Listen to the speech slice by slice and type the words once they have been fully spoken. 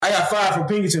got fired from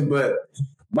Pinkerton, but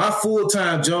my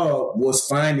full-time job was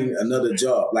finding another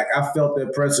job. Like, I felt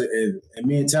that pressure, and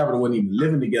me and Tabitha weren't even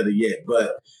living together yet,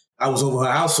 but I was over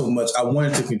her house so much, I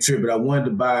wanted to contribute. I wanted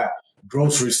to buy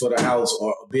groceries for the house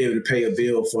or be able to pay a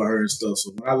bill for her and stuff.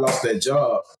 So when I lost that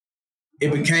job,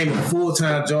 it became a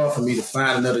full-time job for me to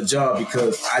find another job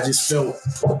because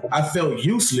I felt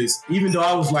useless, even though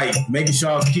I was like making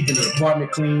sure I was keeping the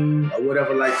apartment clean or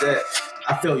whatever like that.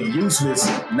 I felt useless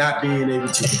not being able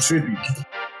to contribute.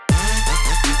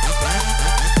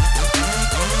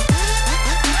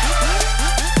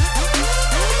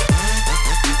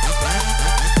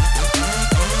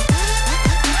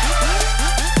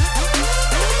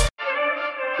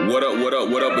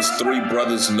 What up? It's Three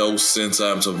Brothers No Sense.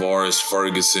 I'm Tavares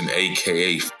Ferguson,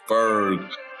 a.k.a. Ferg.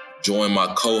 Join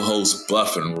my co-host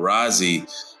Buff and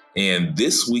Rozzy. And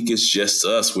this week it's just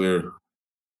us. We're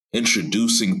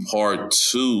introducing part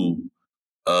 2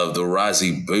 of the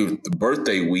Rozzy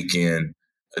birthday weekend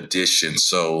edition.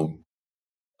 So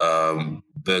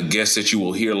the guests that you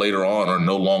will hear later on are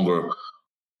no longer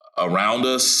around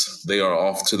us. They are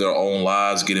off to their own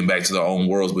lives, getting back to their own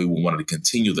worlds. We wanted to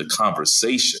continue the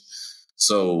conversation.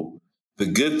 So the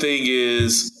good thing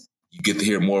is you get to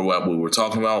hear more about what we're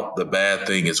talking about. The bad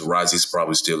thing is Rozzy's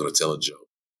probably still going to tell a joke.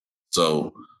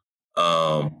 So,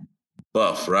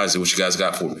 Buff, Rozzy, what you guys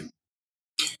got for me?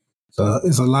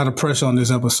 There's a lot of pressure on this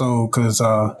episode because,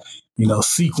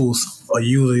 sequels are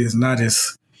usually is not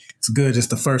as good as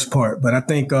the first part. But I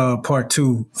think part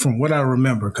 2, from what I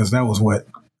remember, because that was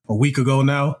a week ago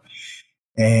now.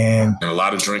 And a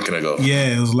lot of drinking ago.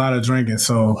 Yeah, it was a lot of drinking.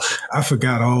 So I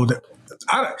forgot all that.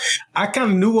 I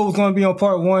kind of knew what was going to be on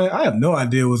part 1. I have no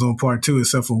idea what was on part 2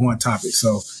 except for one topic.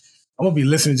 So I'm going to be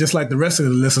listening just like the rest of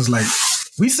the listeners like,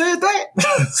 we said that?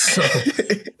 So,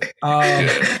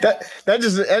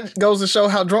 that goes to show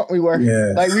how drunk we were.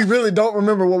 Yeah. Like, we really don't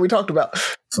remember what we talked about.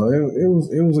 So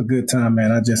it was a good time,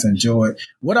 man. I just enjoyed.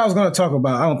 What I was going to talk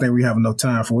about, I don't think we have enough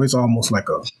time for. It's almost like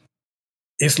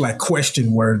it's like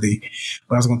question worthy.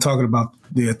 But I was going to talk about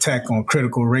the attack on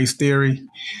critical race theory.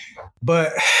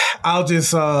 But I'll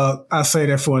just I'll say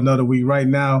that for another week. Right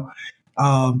now,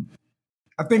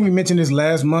 I think we mentioned this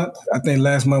last month. I think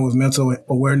last month was Mental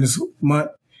Awareness Month.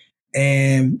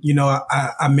 And,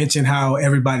 I mentioned how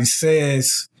everybody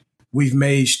says we've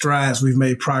made strides, we've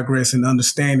made progress in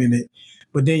understanding it.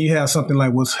 But then you have something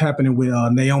like what's happening with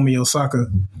Naomi Osaka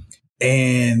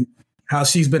and how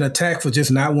she's been attacked for just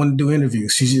not wanting to do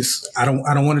interviews. She's just, I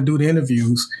don't want to do the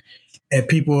interviews. And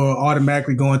people are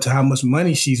automatically going to how much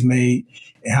money she's made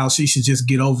and how she should just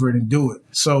get over it and do it.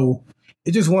 So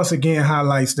it just once again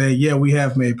highlights that, yeah, we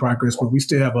have made progress, but we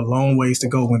still have a long ways to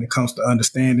go when it comes to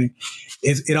understanding.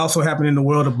 It also happened in the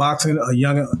world of boxing. A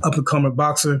young up-and-coming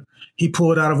boxer, he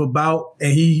pulled out of a bout,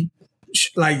 and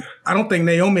I don't think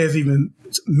Naomi has even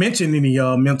mentioned any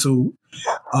mental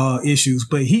issues,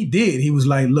 but he did. He was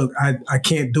like, look, I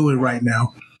can't do it right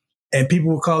now. And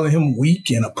people were calling him weak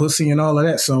and a pussy and all of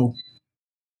that. So,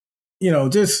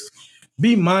 just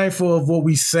be mindful of what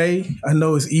we say. I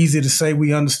know it's easy to say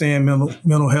we understand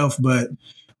mental health, but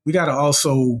we got to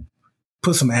also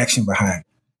put some action behind it.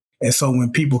 And so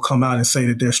when people come out and say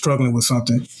that they're struggling with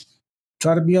something,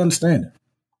 try to be understanding.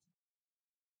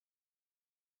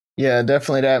 Yeah,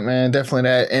 definitely that, man. Definitely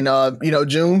that. And,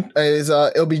 June is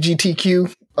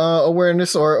LGBTQ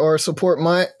awareness or support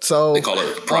month. So they call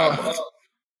it Pride Month.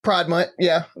 Pride Month,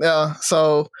 yeah.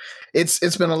 So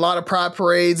it's been a lot of pride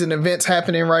parades and events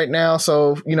happening right now.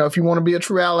 So, if you want to be a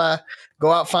true ally,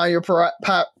 go out, find your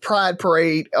pride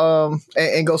parade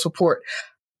and go support.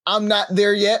 I'm not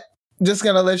there yet. Just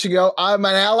going to let you go. I'm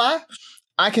an ally.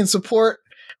 I can support,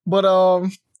 but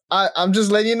I'm just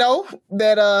letting you know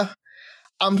that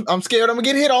I'm scared I'm going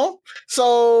to get hit on.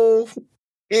 So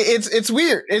it's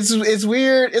weird. It's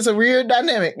weird. It's a weird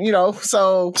dynamic,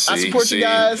 So I support you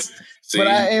guys. See, but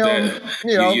I am,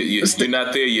 you're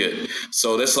not there yet.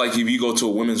 So that's like if you go to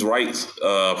a women's rights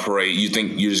parade, you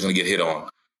think you're just going to get hit on.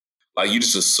 Like, you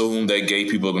just assume that gay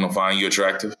people are going to find you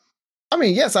attractive? I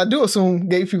mean, yes, I do assume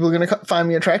gay people are going to find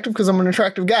me attractive because I'm an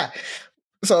attractive guy.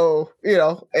 So,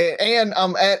 and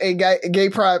I'm at a gay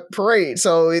pride parade.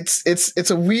 So it's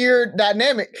a weird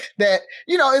dynamic that,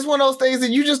 it's one of those things that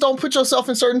you just don't put yourself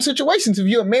in certain situations. If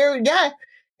you're a married guy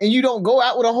and you don't go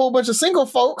out with a whole bunch of single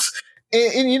folks,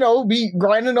 and be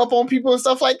grinding up on people and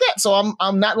stuff like that. So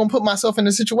I'm not going to put myself in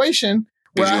a situation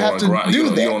where I have to do that.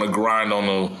 You don't want to grind on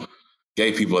the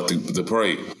gay people at the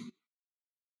parade.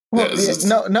 Well,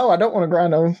 no, I don't want to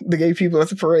grind on the gay people at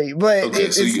the parade. But okay,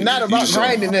 it's not about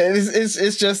grinding it.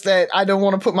 It's just that I don't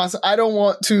want to put myself. I don't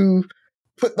want to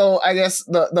put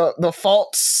the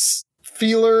false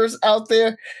feelers out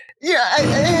there.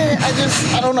 Yeah,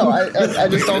 I don't know. I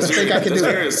just don't think I can do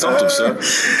very it. assumptive, sir.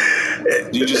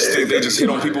 Do you just think they just hit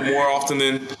on people more often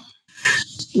than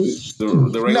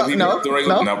the regular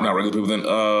people? Not regular people. Then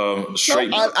straight.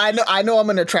 No, I know I'm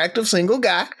an attractive single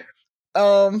guy.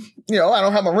 I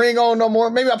don't have my ring on no more.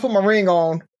 Maybe I put my ring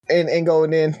on and go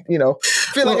and then,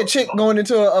 feel like a chick going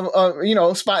into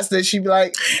a spots that she'd be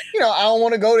like, I don't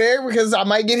want to go there because I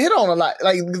might get hit on a lot.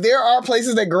 Like there are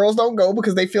places that girls don't go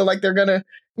because they feel like they're gonna,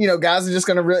 guys are just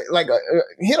gonna really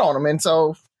hit on them. And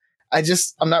so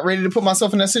I'm not ready to put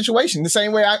myself in that situation. The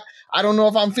same way I don't know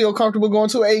if I feel comfortable going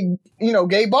to a,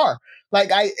 gay bar. Like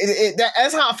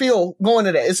that's how I feel going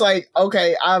to that. It's like,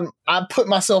 okay, I put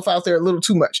myself out there a little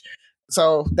too much.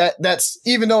 So that's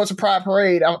even though it's a pride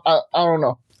parade, I don't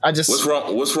know. What's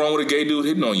wrong with a gay dude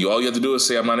hitting on you? All you have to do is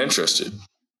say, I'm not interested.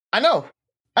 I know.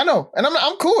 And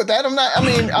I'm cool with that. I'm not,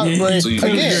 you're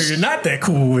not that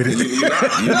cool with it.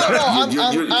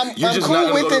 I'm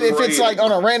cool with it if it's like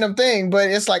on a random thing, but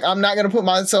it's like, I'm not going to put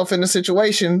myself in a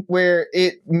situation where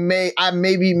I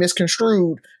may be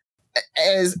misconstrued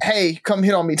as, hey, come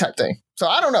hit on me type thing. So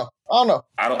I don't know.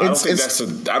 I don't think that's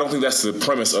the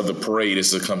premise of the parade is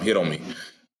to come hit on me.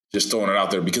 Just throwing it out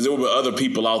there because there will be other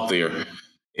people out there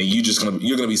and you're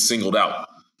gonna be singled out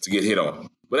to get hit on.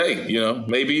 But hey,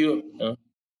 maybe you.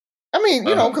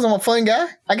 Because I'm a fun guy.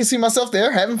 I can see myself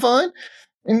there having fun.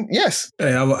 And yes.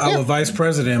 Hey, our vice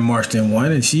president marched in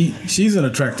one, and she's an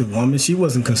attractive woman. She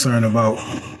wasn't concerned about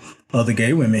other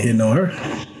gay women hitting on her.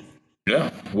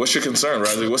 Yeah. What's your concern,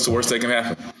 Riley? What's the worst that can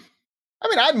happen?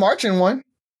 I'd march in one.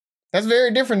 That's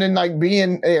very different than like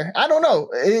being there. I don't know.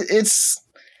 It's.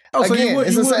 Oh, so you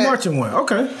would march in one.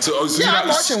 Okay. I'm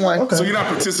marching one. Okay. So you're not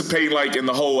participating like in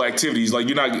the whole activities. Like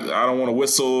I don't want to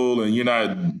whistle, and you're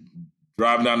not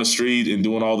driving down the street and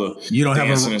doing all the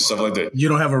dancing and stuff like that. You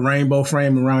don't have a rainbow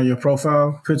frame around your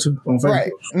profile picture on Facebook?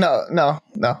 Right. No.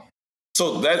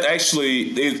 So that actually,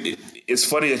 it's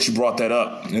funny that you brought that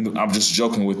up. And I'm just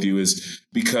joking with you is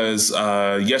because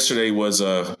yesterday was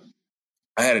I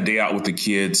had a day out with the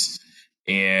kids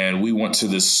and we went to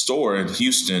this store in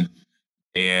Houston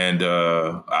and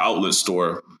an outlet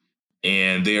store,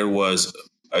 and there was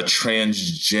a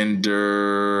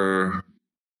transgender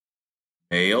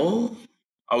male.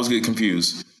 I was getting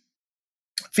confused.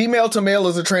 Female to male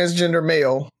is a transgender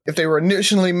male. If they were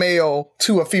initially male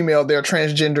to a female, they're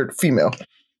transgendered female.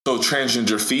 So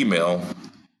transgender female,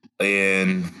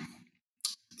 and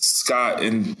Scott,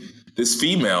 and this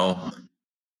female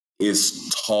is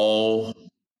tall,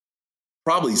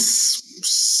 probably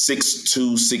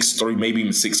 6'2", 6'3", maybe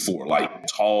even 6'4", like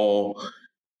tall,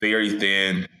 very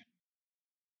thin.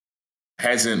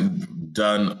 Hasn't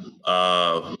done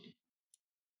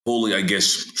fully, I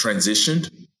guess,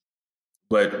 transitioned,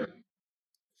 but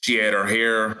she had her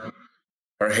hair,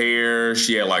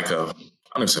 she had like a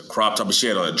crop top, but she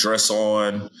had a dress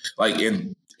on,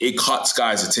 and it caught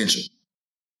Sky's attention.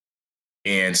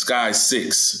 And Sky's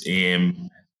 6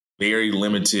 and very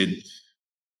limited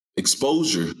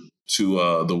exposure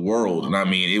to the world. And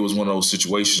it was one of those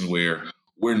situations where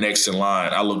we're next in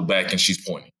line. I look back and she's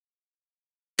pointing.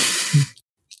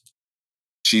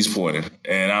 She's pointing,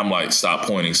 and I'm like, "Stop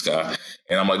pointing, Sky."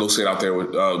 And I'm like, "Go stand out there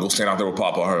with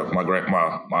Papa."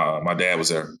 My dad was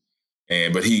there,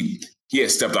 but he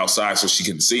had stepped outside so she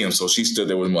couldn't see him. So she stood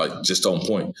there with him, like, "Just don't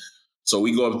point." So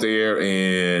we go up there,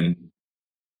 and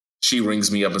she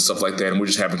rings me up and stuff like that, and we're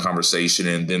just having a conversation.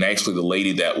 And then actually, the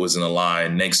lady that was in the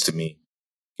line next to me,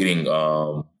 getting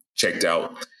checked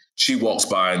out, she walks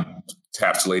by and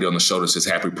taps the lady on the shoulder, says,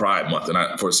 "Happy Pride Month."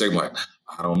 And for a second, I'm like,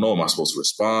 I don't know. Am I supposed to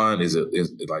respond? Is it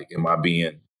like, am I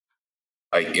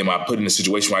put in a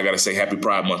situation where I got to say Happy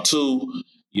Pride Month too?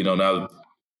 Now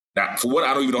for what,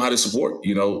 I don't even know how to support.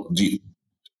 Do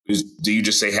you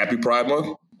just say Happy Pride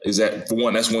Month? Is that, for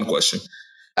one, that's one question.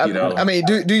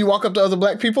 Do you walk up to other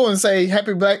Black people and say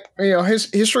Happy Black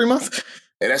History Month?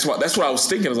 And that's what I was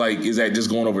thinking. Is that just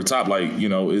going over the top? I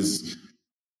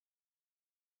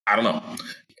don't know.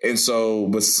 And so,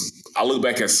 but I look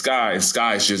back at Sky, and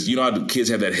Sky is just, how the kids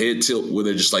have that head tilt where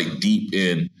they're just like deep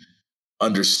in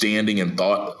understanding and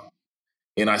thought.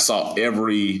 And I saw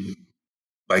you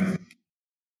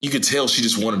could tell she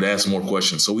just wanted to ask more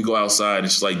questions. So we go outside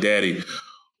and she's like, "Daddy,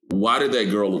 why did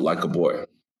that girl look like a boy?"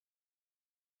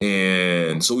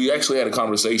 And so we actually had a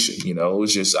conversation. It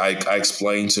was just, I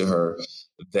explained to her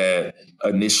that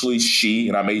initially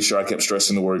and I made sure I kept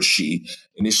stressing the word she,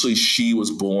 initially she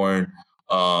was born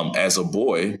as a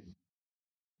boy,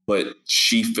 but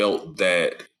she felt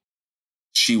that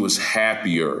she was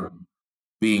happier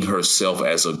being herself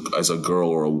as a girl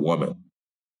or a woman.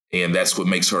 And that's what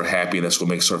makes her happy. And that's what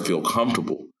makes her feel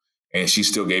comfortable. And she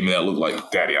still gave me that look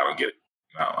like, "Daddy, I don't get it."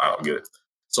 I don't get it.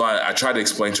 So I try to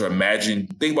explain to her,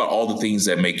 think about all the things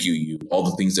that make you you, all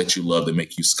the things that you love that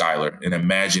make you Skylar. And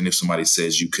imagine if somebody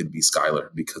says you couldn't be Skylar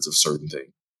because of certain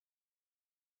things.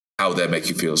 How would that make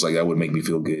you feel? It's like, that would make me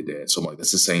feel good, Dad. So I'm like,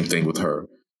 that's the same thing with her.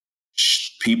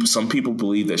 Some people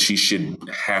believe that she should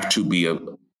have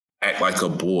to act like a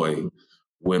boy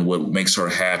when what makes her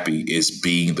happy is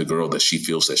being the girl that she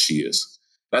feels that she is.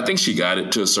 And I think she got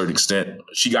it to a certain extent.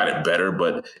 She got it better,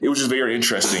 but it was just very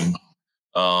interesting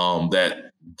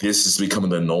that this is becoming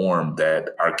the norm that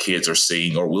our kids are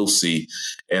seeing or will see,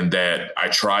 and that I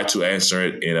try to answer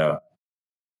it in a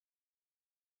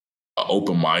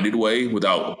open-minded way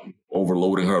without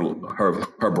overloading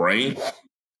her brain.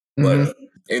 But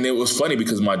and it was funny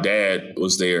because my dad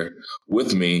was there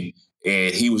with me,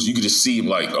 and you could just see him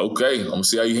like, okay, I'm gonna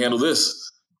see how you handle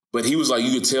this. But he was like,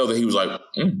 you could tell that he was like,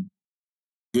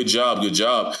 good job.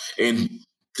 And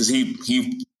because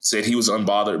he said he was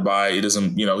unbothered by it,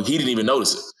 doesn't, he didn't even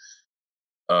notice it.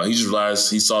 He just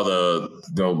realized he saw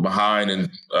the behind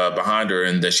her,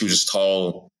 and that she was just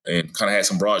tall and kind of had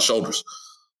some broad shoulders.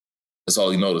 That's all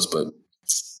he noticed. But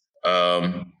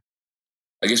I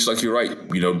guess like you're right.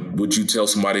 Would you tell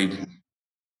somebody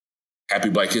Happy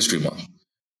Black History Month?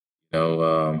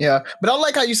 Yeah, but I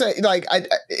like how you say, like,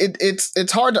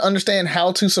 it's hard to understand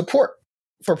how to support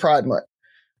for Pride Month.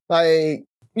 Like,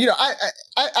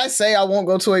 I say I won't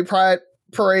go to a Pride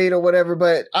parade or whatever,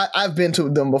 but I've been to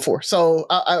them before. So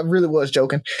I really was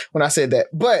joking when I said that.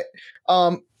 But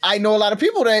I know a lot of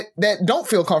people that don't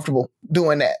feel comfortable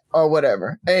doing that or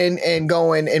whatever, and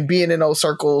going and being in those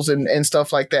circles and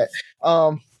stuff like that.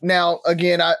 Now,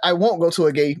 again, I won't go to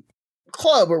a gay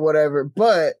club or whatever,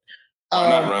 but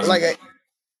because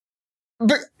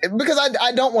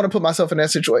I don't want to put myself in that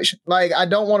situation. Like, I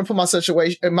don't want to put myself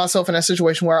in that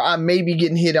situation where I may be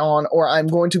getting hit on, or I'm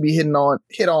going to be hit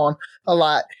on a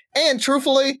lot. And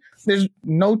truthfully, there's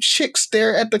no chicks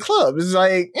there at the club. It's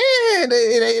like,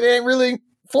 it ain't really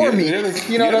for me.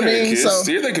 You know what I mean? Kids. So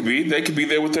yeah, they could be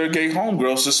there with their gay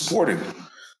homegirls to support it.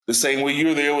 The same way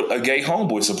you're there with a gay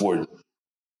homeboy supporting.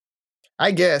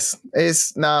 I guess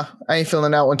I ain't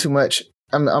feeling that one too much.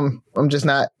 I'm just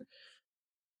not.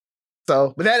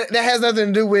 So, but that has nothing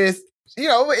to do with,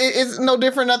 it's no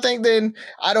different, I think, than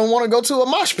I don't want to go to a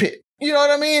mosh pit. You know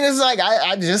what I mean? It's like,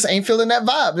 I just ain't feeling that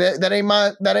vibe.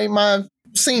 That ain't my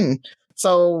scene.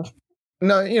 So,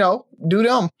 no, do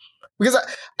them. Because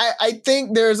I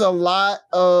think there's a lot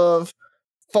of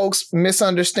folks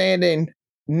misunderstanding,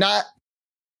 not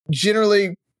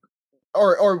generally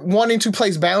or wanting to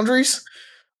place boundaries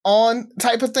on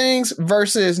type of things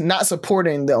versus not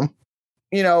supporting them.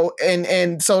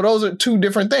 And so those are two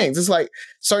different things. It's like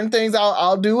certain things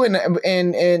I'll do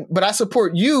but I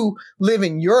support you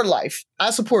living your life.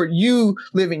 I support you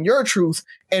living your truth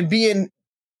and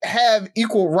have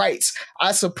equal rights.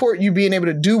 I support you being able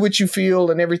to do what you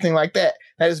feel and everything like that.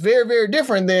 That is very, very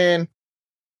different than,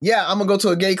 I'm gonna go to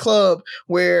a gay club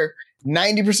where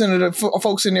 90% of the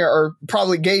folks in there are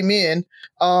probably gay men,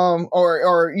 and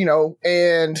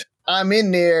I'm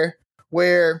in there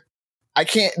where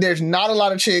there's not a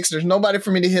lot of chicks. There's nobody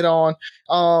for me to hit on.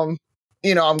 I'm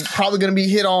probably going to be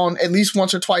hit on at least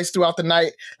once or twice throughout the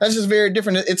night. That's just very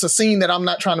different. It's a scene that I'm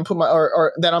not trying to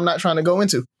or that I'm not trying to go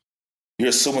into. You're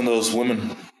assuming those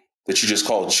women that you just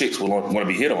called chicks will want to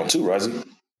be hit on too, Razi.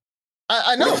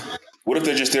 I know. What if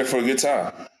they're just there for a good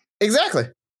time? Exactly.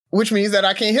 Which means that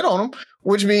I can't hit on them.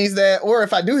 Which means that, or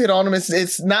if I do hit on them,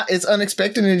 it's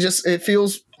unexpected and it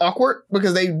feels awkward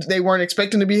because they weren't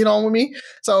expecting to be hit on with me.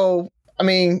 So, I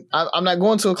mean, I'm not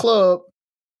going to a club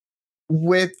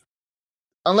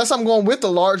unless I'm going with a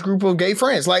large group of gay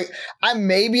friends. Like, I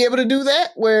may be able to do that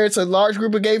where it's a large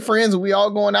group of gay friends and we all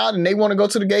going out and they want to go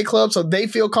to the gay club so they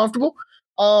feel comfortable.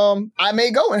 I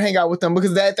may go and hang out with them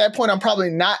because at that point I'm probably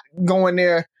not going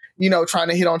there, trying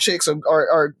to hit on chicks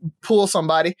or pull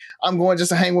somebody. I'm going just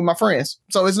to hang with my friends.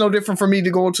 So it's no different for me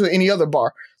to go to any other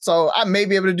bar. So I may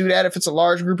be able to do that if it's a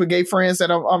large group of gay friends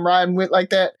that I'm riding with like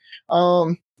that.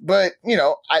 But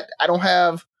I don't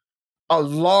have a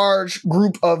large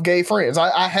group of gay friends.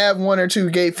 I have one or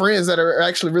two gay friends that are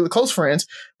actually really close friends,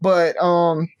 but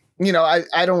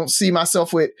I don't see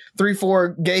myself with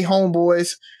 3-4 gay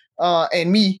homeboys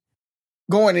and me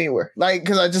going anywhere. Like,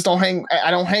 because I just don't hang. I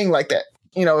don't hang like that.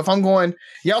 If I'm going,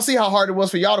 y'all see how hard it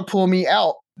was for y'all to pull me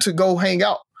out to go hang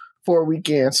out for a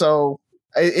weekend. So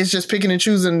it's just picking and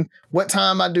choosing what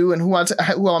time I do and who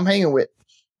I'm hanging with.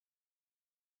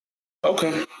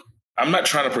 Okay. I'm not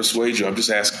trying to persuade you. I'm just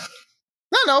asking.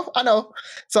 No, I know.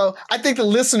 So I think the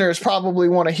listeners probably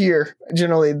want to hear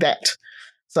generally that.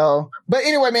 So, but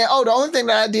anyway, man. Oh, the only thing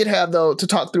that I did have though to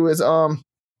talk through is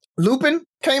Lupin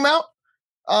came out.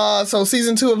 So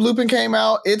season 2 of Lupin came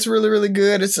out. It's really, really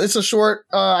good. It's a short.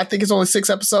 I think it's only 6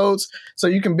 episodes, so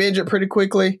you can binge it pretty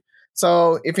quickly.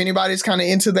 So if anybody's kind of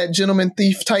into that gentleman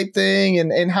thief type thing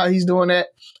and how he's doing that,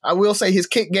 I will say his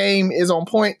kick game is on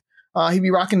point. He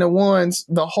be rocking the ones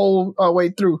the whole way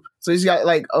through. So he's got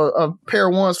like a pair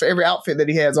of ones for every outfit that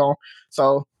he has on.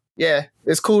 So yeah,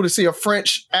 it's cool to see a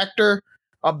French actor,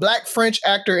 a black French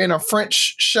actor in a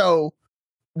French show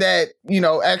that, you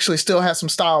know, actually still has some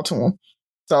style to him.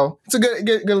 So it's a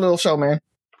good little show, man.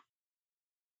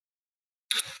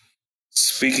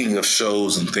 Speaking of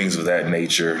shows and things of that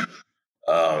nature,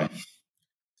 did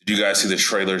you guys see the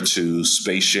trailer to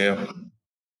Space Jam?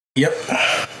 Yep.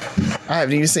 I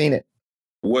haven't even seen it.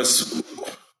 What's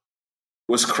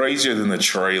crazier than the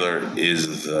trailer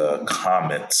is the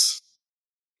comments,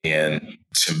 and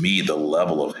to me, the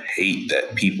level of hate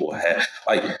that people have.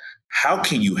 Like, how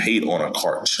can you hate on a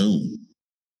cartoon?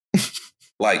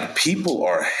 Like, people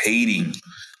are hating.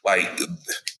 Like,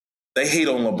 they hate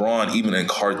on LeBron even in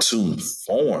cartoon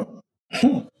form.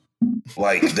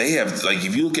 Like, they have, like,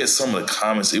 if you look at some of the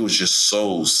comments, it was just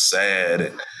so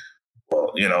sad.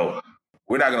 Well, you know,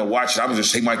 we're not gonna watch it. I'm gonna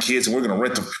just take my kids and we're gonna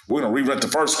re-rent the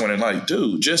first one. And like,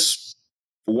 dude, just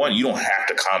for one, you don't have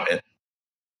to comment,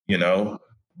 you know.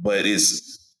 But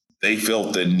they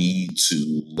felt the need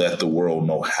to let the world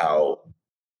know how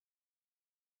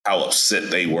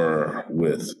upset they were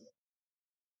with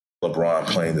LeBron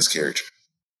playing this character.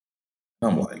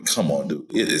 I'm like, come on, dude.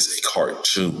 It is a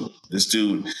cartoon. This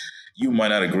dude, you might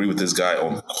not agree with this guy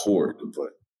on the court, but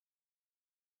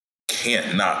you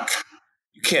can't knock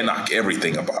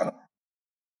everything about him.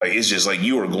 Like, it's just like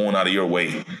you are going out of your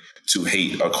way to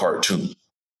hate a cartoon.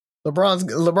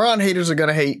 LeBron haters are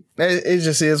gonna hate. It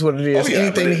just is what it is. Oh, yeah,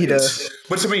 anything he does.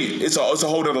 But to me, it's a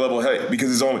whole other level of hate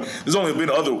because there's only been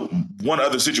one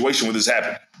other situation where this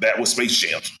happened. That was Space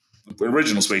Jam, the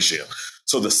original Space Jam.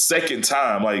 So the second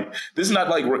time, like, this is not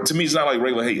like, to me, it's not like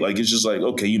regular hate. Like, it's just like,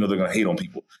 okay, you know, they're gonna hate on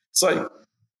people. It's like,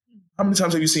 how many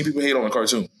times have you seen people hate on a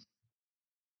cartoon?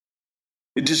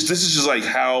 This is just like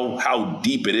how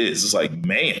deep it is. It's like,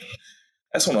 man,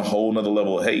 that's on a whole nother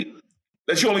level of hate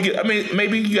that you only get. I mean,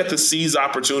 maybe you have to seize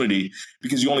opportunity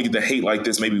because you only get to hate like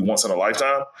this maybe once in a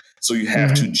lifetime. So you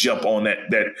have to jump on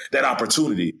that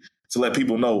opportunity to let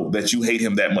people know that you hate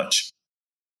him that much.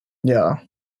 Yeah.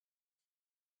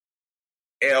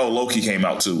 And Loki came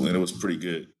out too, and it was pretty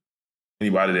good.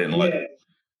 Anybody that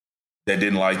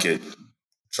didn't like it,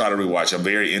 try to rewatch. I'm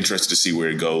very interested to see where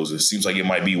it goes. It seems like it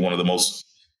might be one of the most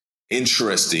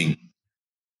interesting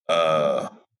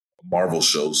Marvel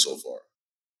shows so far.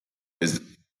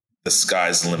 The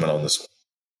sky's the limit on this one.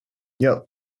 Yep.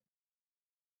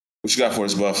 What you got for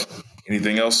us, Buff?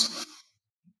 Anything else?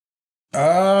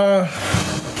 Nah.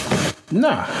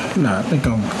 I think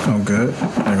I'm good.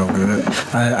 I'm good.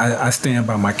 I stand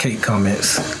by my cake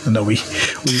comments. I know we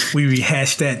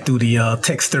rehashed that through the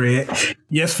text thread.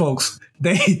 Yes, folks,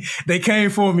 they came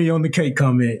for me on the cake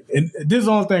comment, and this is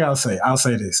the only thing I'll say. I'll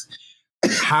say this: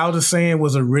 how the saying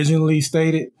was originally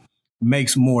stated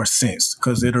makes more sense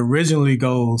because it originally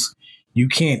goes, "You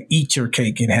can't eat your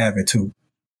cake and have it too."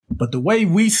 But the way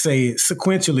we say it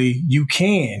sequentially, you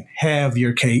can have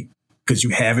your cake because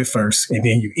you have it first and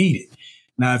then you eat it.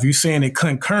 Now, if you're saying it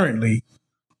concurrently,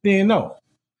 then no.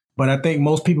 But I think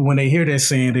most people, when they hear that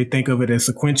saying, they think of it as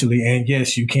sequentially. And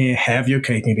yes, you can have your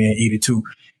cake and then eat it too.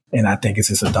 And I think it's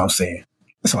just a dumb saying.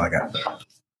 That's all I got.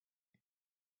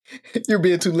 You're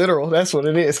being too literal. That's what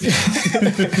it is.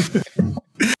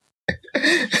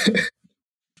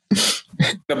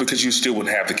 No, because you still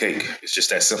wouldn't have the cake. It's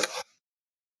just that simple.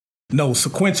 No,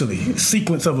 sequentially,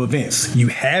 sequence of events. You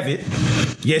have it.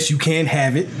 Yes, you can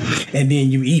have it, and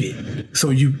then you eat it. So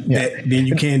then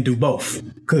you can do both.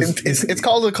 Because it's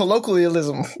called a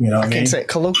colloquialism. You know what I mean? Can't say it.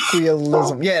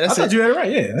 Colloquialism. Yeah, that's I thought you had it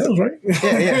right. Yeah, that was right.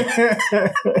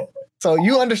 Yeah. So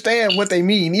you understand what they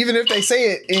mean, even if they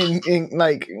say it in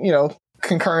like, you know,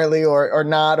 concurrently or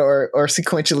not or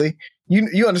sequentially.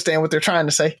 You understand what they're trying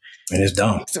to say. And it's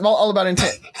dumb. It's all about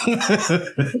intent.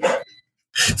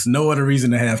 It's no other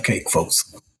reason to have cake,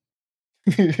 folks.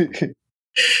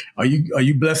 Are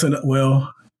you blessing?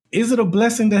 Well, is it a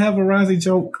blessing to have a Rozzy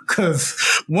joke? Because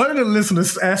one of the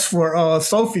listeners asked for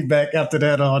Sophie back after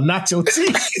that nacho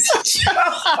cheese.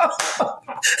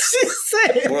 She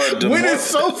said, "When is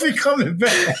Sophie coming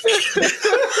back?"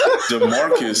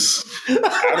 DeMarcus,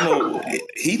 I don't know.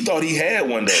 He thought he had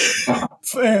one though.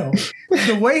 Fam,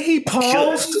 the way he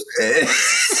paused,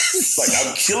 like,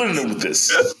 I'm killing him with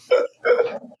this.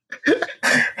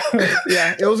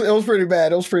 Yeah, it was pretty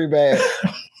bad.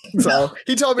 So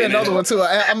he told me another one too.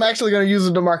 I'm actually going to use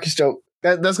a DeMarcus joke.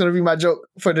 That's going to be my joke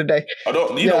for today.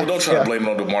 Don't try to blame it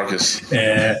on DeMarcus.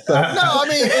 Yeah. No, I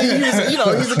mean,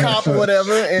 he's a cop or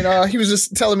whatever, and he was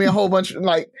just telling me a whole bunch,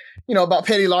 about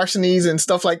petty larcenies and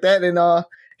stuff like that, and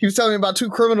he was telling me about 2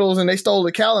 criminals and they stole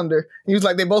the calendar. He was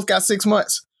like, they both got 6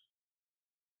 months.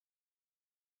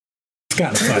 It's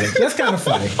kind of funny. That's kind of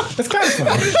funny. That's kind of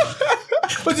funny.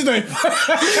 What you think?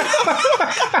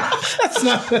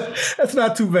 That's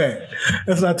not too bad.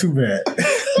 That's not too bad.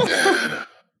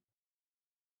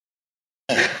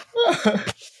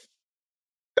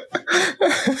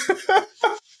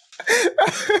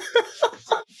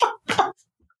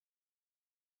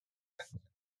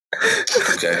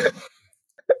 Okay.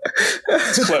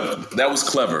 It's clever. That was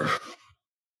clever.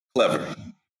 Clever.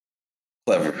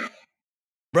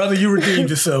 Brother, you redeemed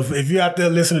yourself. If you're out there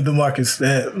listening to Marcus,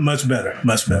 much better.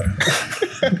 Much better.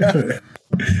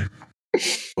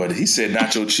 But he said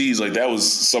nacho cheese like that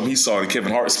was something he saw in a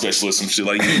Kevin Hart special or some shit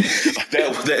like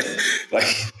that.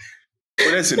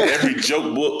 That's in every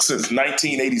joke book since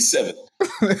 1987.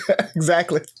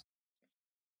 Exactly.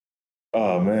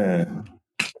 Oh man,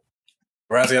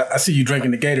 Razzie, I see you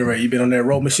drinking the Gatorade. You been on that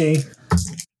road machine?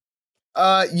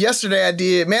 Yesterday I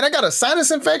did. Man, I got a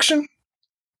sinus infection.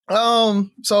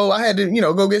 So I had to,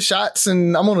 go get shots,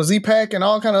 and I'm on a Z-Pack and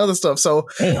all kind of other stuff. So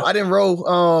I didn't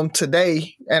roll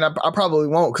today, and I probably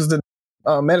won't because the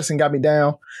medicine got me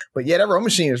down. But yeah, that row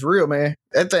machine is real, man.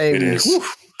 That thing. It is.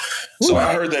 So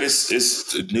I heard that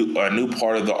it's a new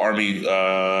part of the Army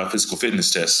physical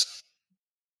fitness test.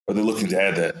 Are they looking to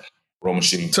add that row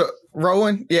machine? To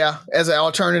rowing, yeah, as an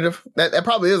alternative. That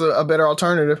probably is a better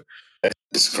alternative.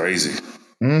 It's crazy.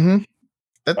 Mm-hmm.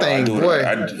 That thing,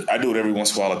 I do it every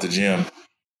once in a while at the gym.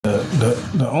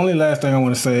 The only last thing I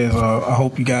want to say is I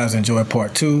hope you guys enjoy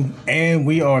part 2. And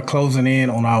we are closing in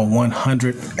on our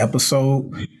 100th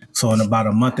episode. So in about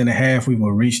a month and a half, we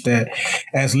will reach that.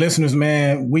 As listeners,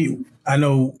 man, I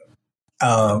know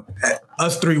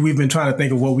us 3, we've been trying to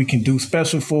think of what we can do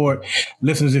special for it.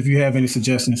 Listeners, if you have any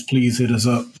suggestions, please hit us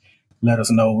up. Let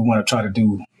us know. We want to try to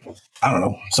do, I don't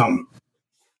know, something.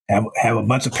 Have a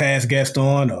bunch of past guests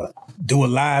on or do a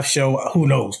live show. Who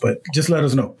knows? But just let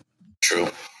us know. True.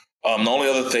 The only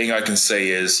other thing I can say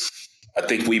is I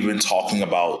think we've been talking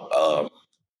about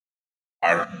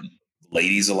our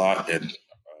ladies a lot and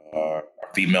our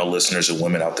female listeners and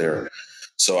women out there.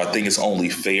 So I think it's only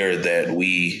fair that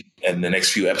we, in the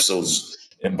next few episodes,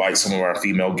 invite some of our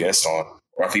female guests on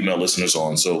or our female listeners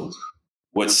on. So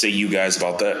what say you guys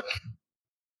about that?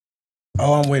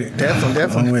 Oh, I'm with it. Definitely.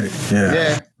 I'm with it.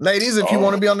 Yeah. Ladies, if you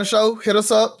want to be on the show, hit us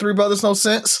up. 3 Brothers No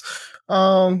Sense.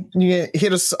 You can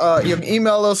hit us. You can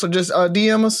email us or just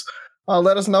DM us.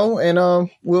 Let us know, and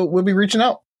we'll be reaching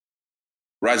out.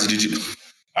 Razzie, did you?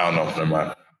 I don't know. Never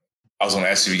mind. I was going to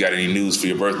ask you if you got any news for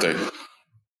your birthday.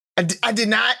 I did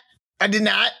not.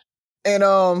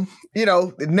 And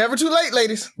never too late,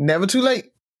 ladies. Never too late.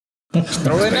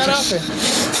 Throwing that out there.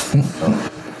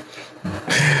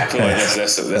 I feel like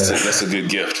that's a good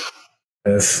gift.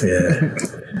 That's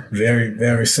very,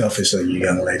 very selfish of you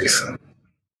young ladies.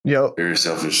 Yep. Very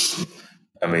selfish.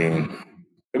 I mean,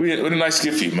 it'd be a nice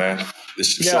gift for you, man.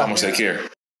 Show how much they care.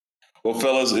 Well,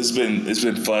 fellas, it's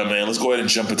been fun, man. Let's go ahead and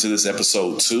jump into this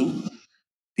episode 2.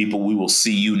 People, we will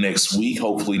see you next week.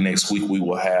 Hopefully next week we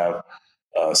will have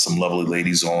some lovely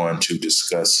ladies on to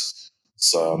discuss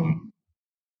some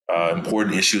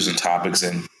important issues and topics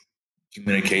and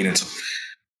communicate and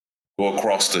go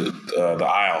across the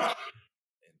aisle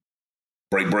and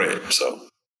break bread. So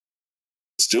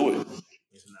let's do it.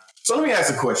 So let me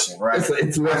ask a question, right?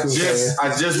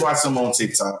 I just watched some on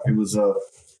TikTok. It was a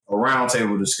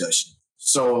roundtable discussion.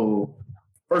 So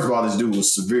first of all, this dude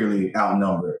was severely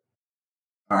outnumbered.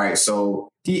 All right, so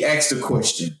he asked the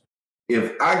question: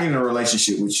 if I get in a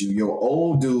relationship with you, your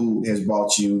old dude has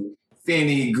bought you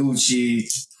Fendi, Gucci,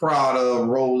 Prada,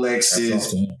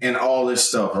 Rolexes, and all this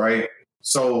stuff, right?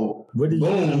 So what did you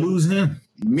lose him?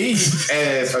 Me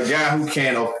as a guy who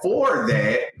can't afford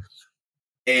that,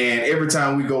 and every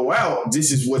time we go out,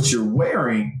 this is what you're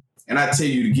wearing, and I tell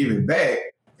you to give it back,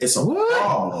 it's a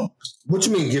problem. What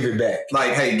you mean give it back?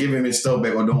 Like, hey, give him his stuff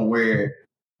back or don't wear it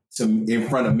in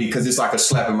front of me because it's like a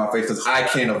slap in my face because I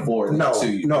can't afford it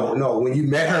to you. No. When you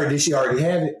met her, did she already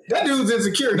have it? That dude's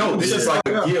insecure. No, this is like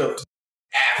a gift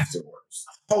afterwards.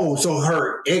 Oh, so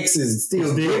her ex is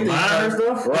still buying her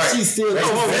stuff? Right. She's still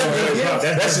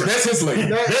that's his lady.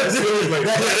 That's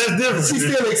different.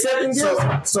 She's still accepting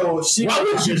gifts. So she. Why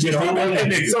would you get on that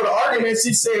nigga? So the argument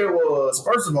she said was,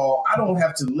 first of all, I don't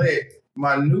have to let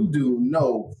my new dude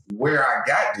know where I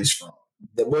got this from.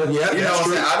 Well, yeah, you know what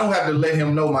I'm saying? I don't have to let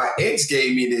him know my ex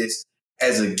gave me this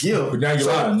as a gift. But now you're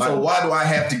lying. So why do I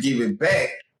have to give it back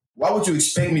why would you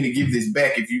expect me to give this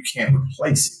back if you can't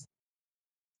replace it?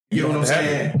 You know what I'm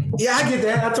saying? Yeah, I get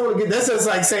that. I totally get that. That's just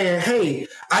like saying, hey,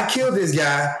 I killed this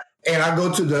guy and I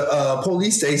go to the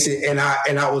police station and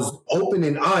I was open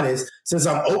and honest. Since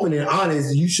I'm open and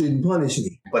honest, you shouldn't punish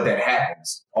me. But that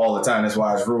happens all the time. That's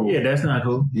why it's ruled. Yeah, that's not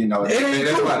cool. You know, It ain't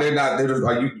that's cool. why they're not.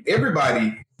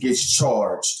 Everybody gets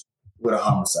charged with a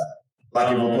homicide.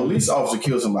 Like if a police officer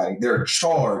kills somebody, they're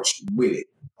charged with it.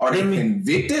 Are they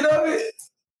convicted of it?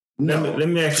 No. Let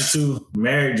me ask you two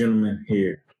married gentlemen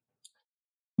here.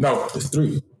 No, it's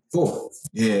 3, 4.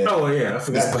 Yeah. Oh yeah, I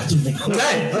forgot about you. Well,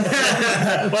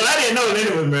 I didn't know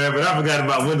Lenny was married, but I forgot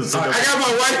about Windows. I got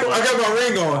my wife. I got my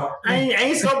ring on. I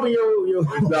ain't scoping your.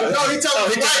 No, he told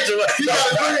me he got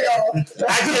a ring on. I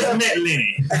just met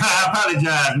Lenny. I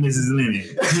apologize, Mrs. Lenny.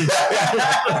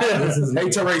 Hey,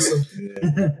 Teresa.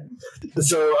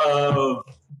 So,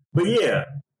 but yeah,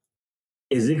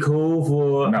 is it cool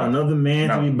for another man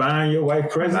to be buying your wife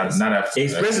presents? Not after.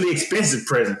 Especially expensive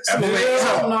presents. Hold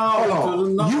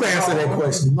on. You answer that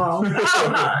question. No,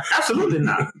 absolutely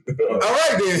not. All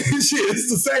right, then. Shit, it's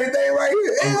the same thing right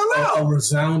here. Hell no. A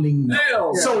resounding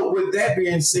no. So with that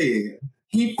being said,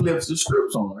 he flips the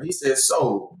scripts on her. He says,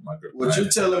 so what you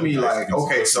telling me, like,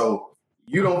 okay, so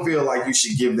you don't feel like you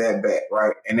should give that back,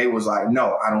 right? And they was like,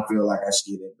 no, I don't feel like I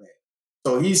should give that back.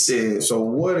 So he said, so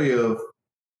what if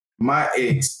my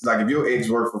ex, like if your ex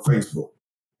worked for Facebook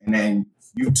and then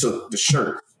you took the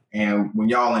shirt and when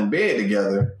y'all in bed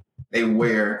together, they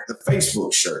wear the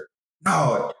Facebook shirt.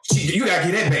 No, you got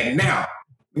to get that back now.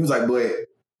 He was like, but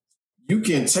you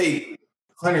can take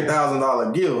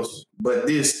 $100,000 gifts, but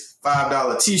this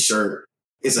 $5 t-shirt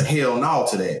is a hell no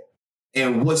to that.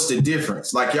 And what's the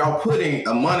difference? Like y'all putting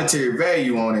a monetary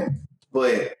value on it,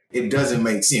 but it doesn't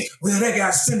make sense. Well, that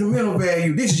got sentimental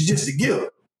value. This is just a gift.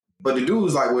 But the dude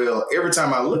was like, well, every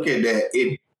time I look at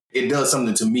that, it does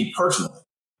something to me personally.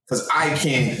 Because I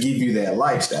can't give you that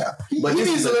lifestyle. But this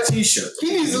is a t-shirt.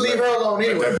 He needs to leave her alone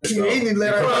anyway. He needs to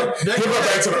let her go. Give her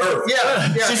back to the earth. Yeah,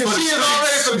 because she is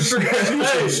already for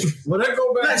the street. Well, that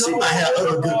go back She might have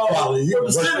other good qualities. You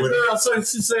What can the work city with it. girl said,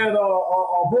 she said,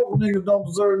 broke niggas don't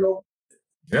deserve no.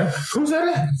 Yeah. Who's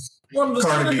that? One of the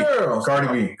Cardi city B. girls. Cardi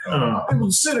B. It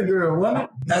was a city girl, wasn't it?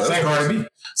 That's Same Cardi B.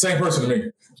 Same person to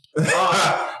me.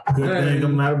 Good thing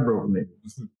I'm not a broke nigga.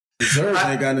 Deserve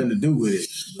ain't got nothing to do with it,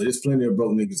 but there's plenty of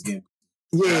broke niggas getting.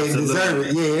 Yeah, it deserve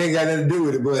it. Yeah, it ain't got nothing to do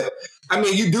with it. But I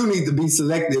mean, you do need to be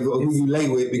selective of who you lay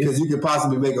with because you could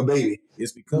possibly make a baby.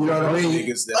 It's because You know of what I broke mean?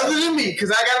 niggas that. Other than me, because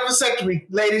I got a vasectomy,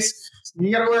 ladies.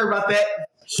 You got to worry about that.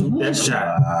 Shoot that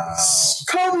shot.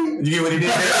 Kobe. You get what he did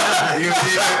there? You get what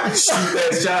he did? Shoot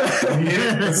that shot. You get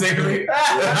it? Vasectomy? I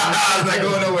was not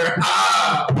going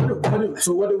nowhere.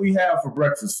 So what do we have for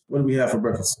breakfast? What do we have for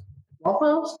breakfast?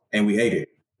 Waffle House? And we ate it,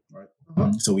 right?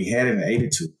 So we had it and ate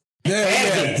it too.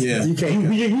 Had it. Yeah, You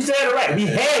can't. You said it right. We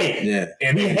had it. yeah.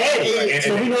 And We had it.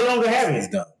 So we no longer have It's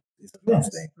it. done. It's a done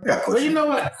thing. Well, you know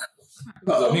what?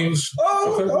 I mean,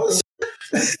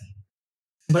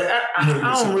 But I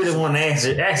don't really want to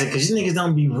answer it because you niggas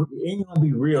ain't gonna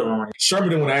be real on it. Sherman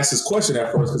didn't want to ask this question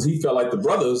at first because he felt like the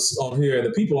brothers on here and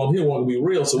the people on here want to be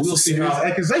real. So we'll see how.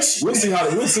 Accusation. We'll see how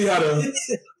the.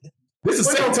 This is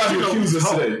the second time you accused us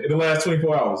today in the last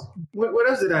 24 hours. What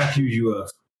else did I accuse you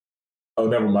of? Oh,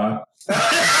 never mind.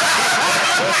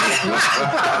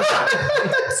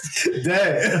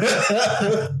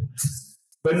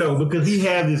 But no, because he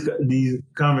had these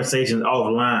conversations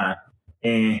offline,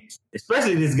 and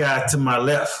especially this guy to my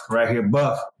left, right here,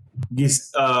 Buff,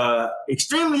 gets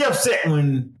extremely upset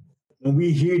when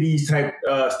we hear these type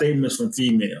statements from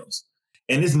females,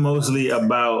 and it's mostly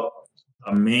about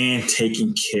a man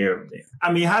taking care of them.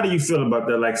 I mean, how do you feel about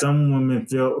that? Like some women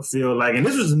feel like, and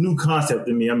this was a new concept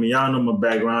to me. I mean, y'all know my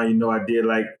background. You know, I did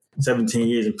like 17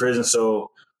 years in prison, so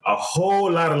a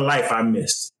whole lot of life I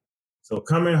missed. So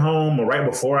coming home or right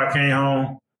before I came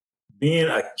home, being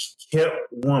a kept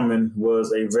woman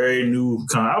was a very new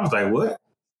I was like, what?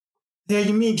 The hell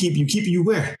you mean keep you? Keep you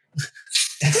where?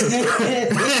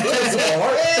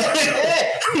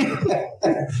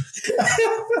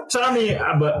 So I mean,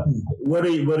 but what are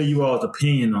you all's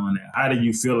opinion on that? How do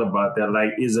you feel about that?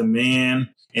 Like, is a man,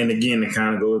 and again, it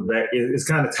kind of goes back, it's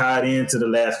kind of tied into the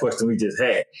last question we just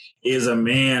had. Is a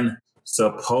man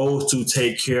supposed to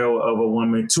take care of a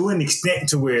woman to an extent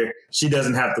to where she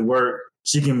doesn't have to work?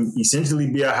 She can essentially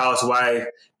be a housewife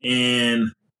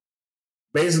and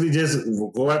basically just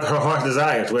go after her heart's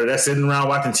desires, whether that's sitting around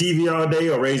watching TV all day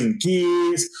or raising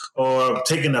kids or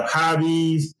taking up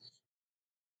hobbies.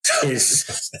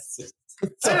 Listen,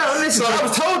 I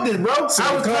was told this, bro. I was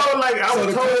told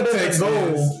that the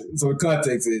goal. So the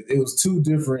context is, it was two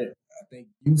different. think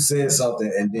you said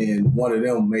something, and then one of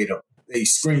them they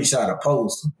screenshot a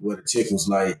post where the chick was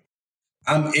like,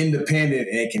 I'm independent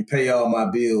and can pay all my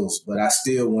bills, but I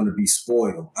still want to be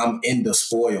spoiled. I'm in the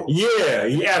spoiled. Yeah,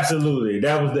 absolutely.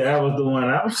 That was the one.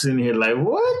 I was sitting here like,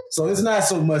 what? So it's not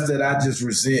so much that I just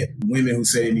resent women who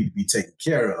say they need to be taken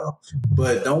care of,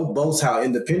 but don't boast how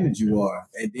independent you are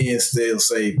and then still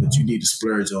say, but you need to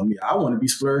splurge on me. I want to be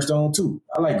splurged on too.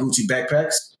 I like Gucci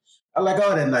backpacks. I like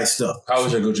all that nice stuff. How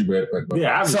was your Gucci backpack? Bro?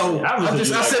 Yeah, I said I like it.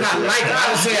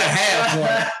 I have one.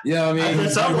 You know what I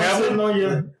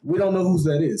mean? We don't know whose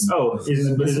that is. Oh, is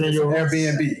it in your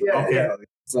Airbnb? Yeah, okay. Yeah.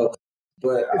 So,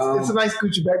 but It's a nice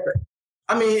Gucci backpack.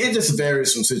 I mean, it just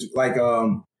varies from situation. Like,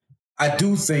 I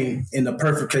do think in the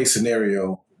perfect case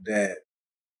scenario that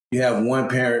you have one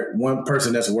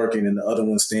person that's working and the other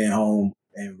one staying home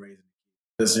and raising.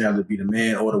 It doesn't have to be the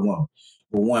man or the woman,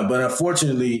 but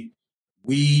unfortunately,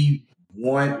 we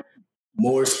want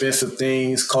more expensive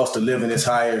things. Cost of living is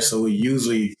higher, so it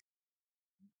usually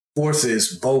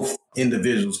forces both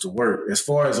individuals to work. As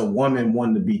far as a woman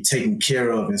wanting to be taken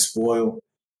care of and spoiled,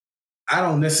 I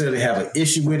don't necessarily have an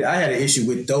issue with it. I had an issue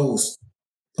with those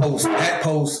posts, that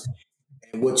post,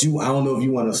 and what I don't know if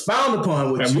you want to expound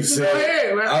upon what you said. Go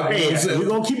ahead, we're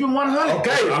going to keep it 100.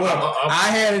 Okay, well, I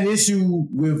had an issue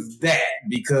with that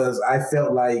because I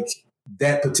felt like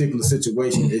that particular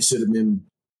situation, it should have been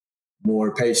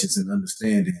more patience and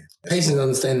understanding. Patience and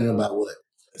understanding about what?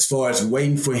 As far as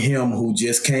waiting for him who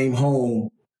just came home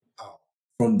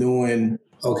from doing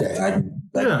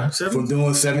from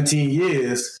doing 17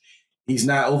 years, he's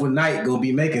not overnight going to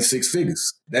be making six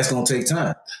figures. That's going to take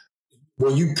time.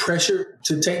 Were you pressured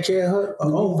to take care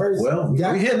of her? Well, we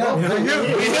here now.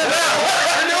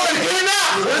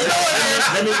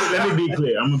 Let me be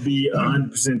clear. I'm gonna be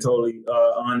 100% totally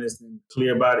honest and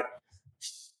clear about it.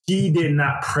 She did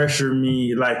not pressure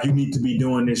me like you need to be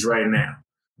doing this right now,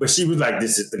 but she was like,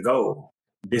 "This is the goal.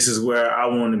 This is where I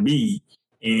want to be,"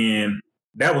 and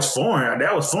that was foreign.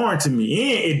 That was foreign to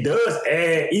me, and it does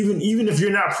add. Even if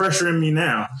you're not pressuring me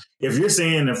now, if you're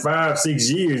saying in 5-6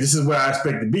 years, this is where I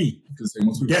expect to be,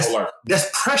 that's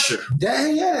pressure.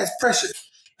 Yeah, that's pressure.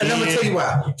 And I'm gonna tell you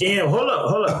why. And hold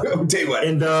up. I'm gonna tell you why.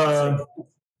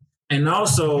 And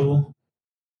also,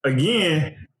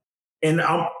 again,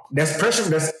 that's pressure.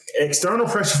 That's external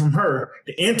pressure from her.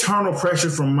 The internal pressure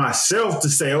from myself to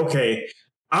say, okay,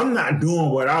 I'm not doing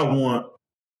what I want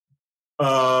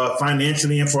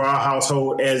financially and for our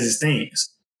household as it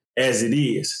stands, as it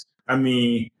is. I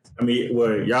mean,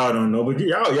 well, y'all don't know, but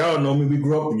y'all know me. We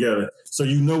grew up together, so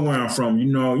you know where I'm from. You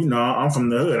know, I'm from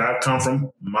the hood. I come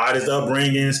from modest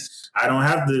upbringings. I don't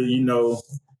have to,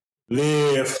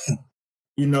 live,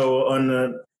 on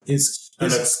a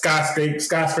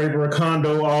skyscraper, a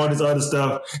condo, all this other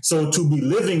stuff. So to be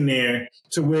living there,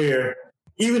 to where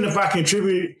even if I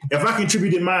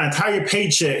contributed my entire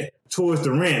paycheck towards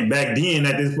the rent back then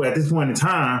at this point in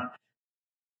time,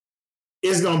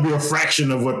 it's going to be a fraction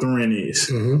of what the rent is.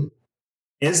 Mm-hmm.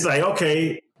 It's like,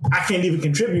 okay, I can't even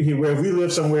contribute here. Where if we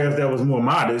live somewhere that was more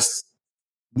modest,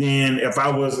 then if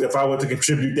I were to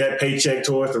contribute that paycheck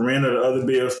towards the rent or the other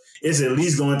bills, it's at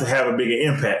least going to have a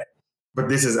bigger impact. But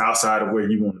this is outside of where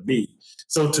you want to be.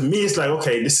 So to me, it's like,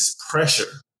 okay, this is pressure.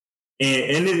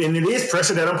 And it is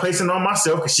pressure that I'm placing on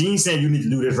myself, because she ain't saying you need to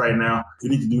do this right now. You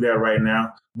need to do that right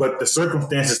now. But the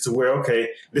circumstances to where, okay,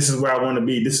 this is where I want to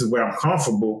be. This is where I'm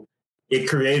comfortable. It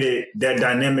created that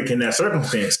dynamic in that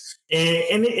circumstance.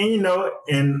 And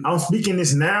I'm speaking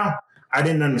this now. I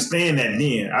didn't understand that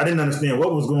then. I didn't understand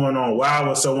what was going on, why I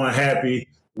was so unhappy,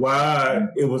 why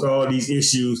it was all these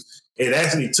issues. It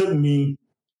actually took me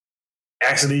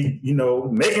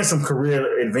making some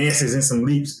career advances and some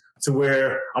leaps to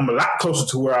where I'm a lot closer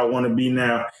to where I want to be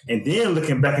now. And then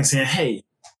looking back and saying, hey,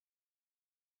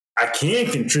 I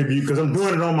can contribute because I'm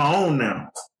doing it on my own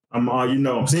now. I'm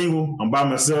single, I'm by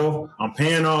myself, I'm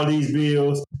paying all these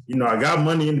bills, I got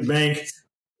money in the bank,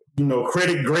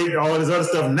 credit great, all this other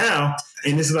stuff now.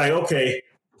 And it's like, okay,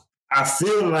 I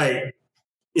feel like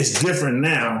it's different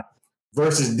now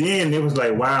versus then it was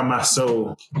like, why am I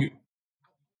so... Let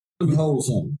me hold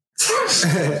something.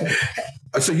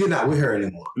 So you're not with her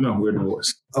anymore? No, we're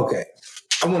divorced. Okay.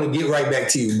 I want to get right back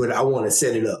to you, but I want to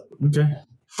set it up. Okay.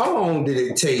 How long did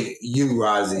it take you,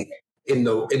 Rozzy, in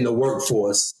the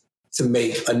workforce to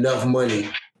make enough money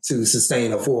to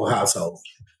sustain a full household?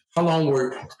 How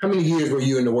many years were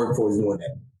you in the workforce doing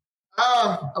that?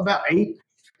 About 8,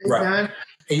 right. 9.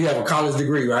 And you have a college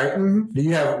degree, right? Mm-hmm. Do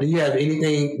you have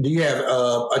anything? Do you have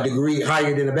a degree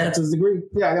higher than a bachelor's degree?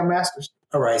 Yeah, I got a master's.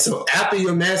 All right. So after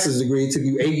your master's degree, it took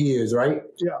you 8 years, right?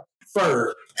 Yeah.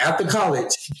 Third, after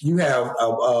college, you have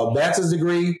a bachelor's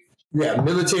degree Yeah,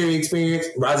 military experience.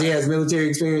 Rozzy has military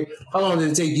experience. How long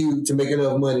did it take you to make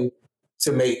enough money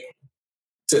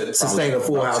to sustain a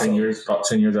full household? 10 years. About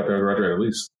 10 years after I graduated, at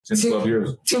least 10, 12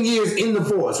 years. 10 years in the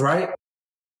force, right?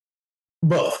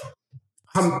 Buff.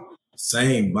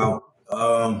 Same.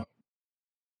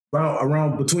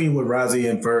 Around between what Rozzy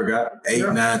and Ferg got,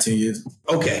 8, 9, 10 years.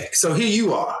 Okay, so here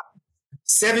you are,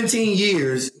 17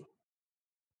 years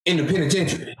in the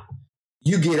penitentiary.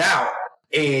 You get out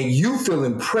and you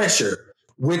feeling pressure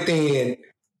within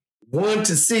 1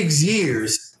 to 6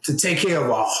 years to take care of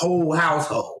a whole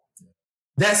household.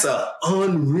 That's an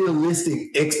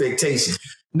unrealistic expectation.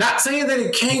 Not saying that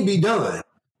it can't be done,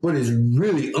 but it's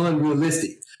really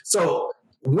unrealistic. So,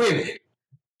 women,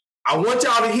 I want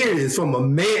y'all to hear this from a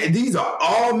man. These are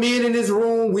all men in this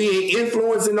room. We ain't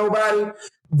influencing nobody.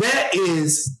 That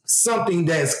is something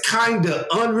that's kind of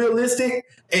unrealistic,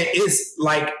 and it's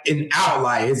like an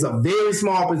outlier. It's a very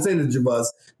small percentage of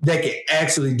us that can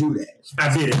actually do that.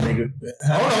 I did it, nigga.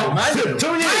 Hold on. 2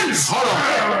 years. Hold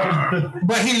on.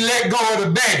 But he let go of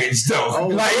the baggage, though.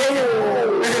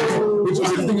 Which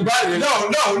was the thing about it. No,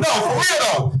 for real,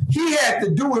 though. He had to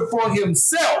do it for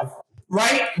himself.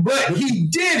 Right, but he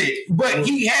did it. But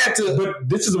he had to. But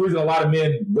this is the reason a lot of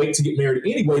men wait to get married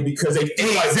anyway, because they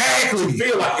feel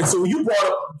like. And so you brought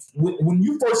up when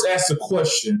you first asked the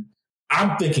question,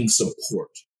 I'm thinking support,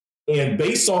 and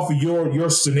based off of your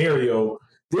scenario,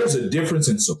 there's a difference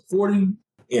in supporting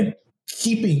and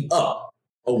keeping up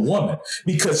a woman,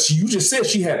 because you just said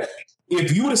she had.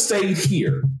 If you would have stayed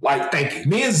here, like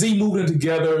me and Z moved in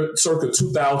together circa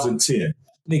 2010.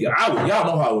 Nigga, y'all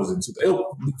know how it was in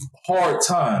hard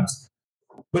times,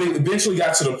 but it eventually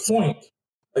got to the point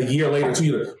a year later, 2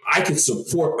 years, I could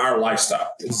support our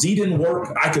lifestyle. If Z didn't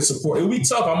work, I could support. It would be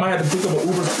tough. I might have to pick up an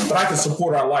Uber, but I could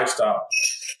support our lifestyle.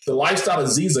 The lifestyle that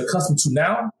Z is accustomed to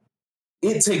now,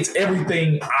 it takes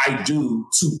everything I do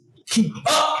to keep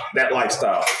up that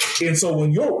lifestyle. And so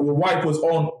when your wife was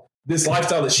on this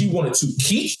lifestyle that she wanted to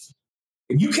keep,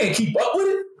 and you can't keep up with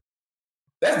it,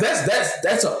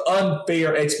 that's an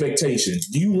unfair expectation.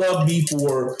 Do you love me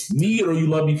for me, or you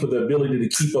love me for the ability to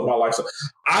keep up my lifestyle?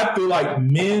 I feel like a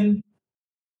man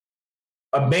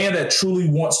that truly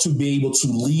wants to be able to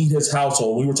lead his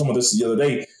household, we were talking about this the other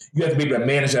day, you have to be able to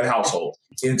manage that household.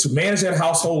 And to manage that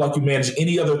household like you manage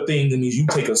any other thing, that means you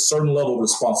take a certain level of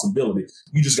responsibility.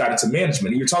 You just got into management.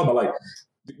 And you're talking about, like,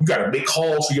 you got to make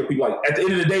calls for your people. Like, at the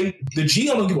end of the day, the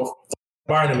GM don't give a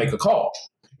buying to make a call.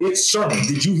 It's Sherman.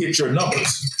 Did you hit your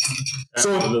numbers?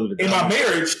 Absolutely. So in my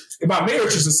marriage,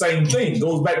 it's the same thing. It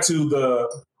goes back to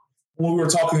when we were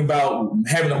talking about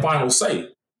having a final say.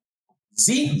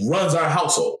 Z runs our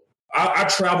household. I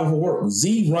travel for work.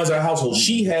 Z runs our household.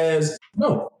 He's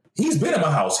been in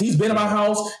my house.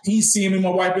 He's seeing me and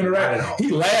my wife interact. He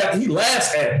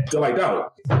laughs at like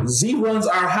that. Z runs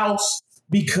our house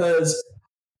because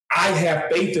I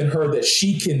have faith in her that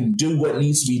she can do what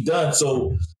needs to be done.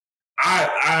 So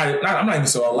I'm not even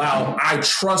so allowed. I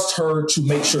trust her to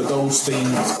make sure those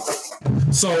things.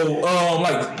 So,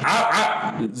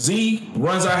 Z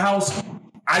runs our house.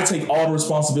 I take all the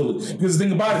responsibility, because the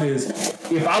thing about it is,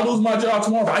 if I lose my job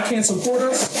tomorrow, if I can't support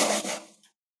us,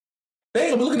 they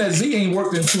ain't gonna be looking at Z ain't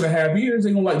worked in 2.5 years.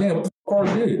 They gonna like, damn, what the fuck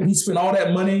did? He spent all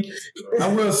that money. I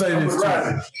will say this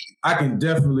too. I can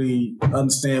definitely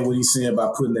understand what he's saying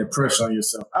about putting that pressure on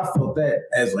yourself. I felt that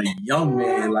as a young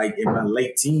man, like in my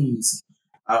late teens.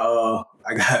 I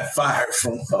got fired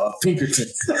from Pinkerton.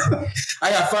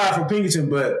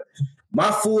 But my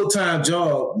full-time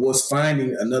job was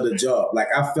finding another job. Like,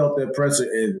 I felt that pressure,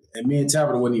 and me and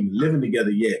Tabitha weren't even living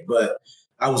together yet, but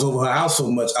I was over her house so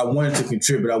much, I wanted to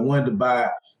contribute. I wanted to buy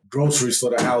groceries for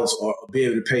the house or be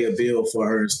able to pay a bill for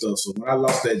her and stuff. So when I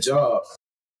lost that job,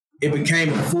 it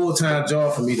became a full-time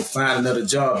job for me to find another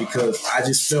job, because I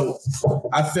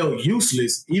felt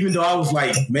useless, even though I was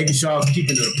like making sure I was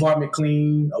keeping the apartment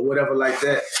clean or whatever like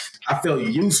that. I felt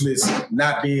useless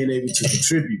not being able to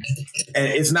contribute. And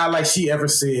it's not like she ever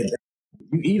said,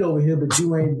 you eat over here, but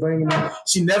you ain't bringing it.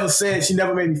 She never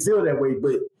made me feel that way.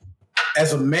 But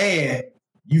as a man,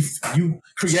 you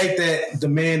create that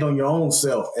demand on your own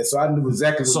self. And so I knew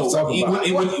exactly what I was talking about.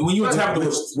 When you were talking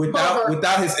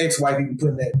without his ex-wife, he can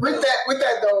put that. With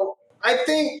that though, I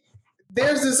think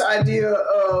there's this idea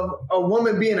of a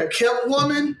woman being a kept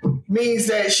woman means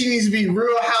that she needs to be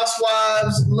Real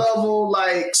Housewives level,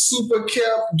 like super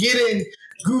kept, getting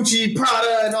Gucci,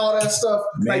 Prada, and all that stuff.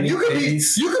 Like, you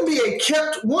can be a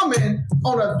kept woman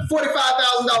on a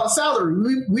 $45,000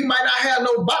 salary. We might not have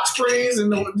no box springs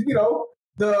and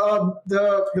the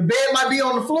bed might be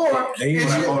on the floor. They and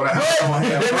might you- go to the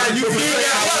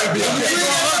house.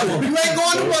 but you ain't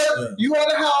going to work. You at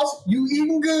the house. You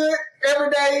eating good every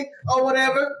day or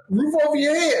whatever. Roof over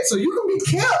your head, so you can be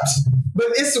kept. But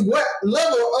it's what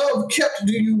level of kept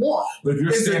do you want? But if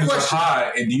your Is the standards are question.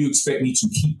 high, and do you expect me to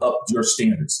keep up your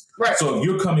standards? Right. So if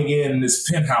you're coming in this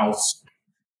penthouse,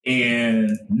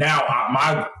 and now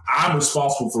I'm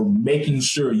responsible for making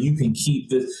sure you can keep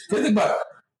this. Think about it.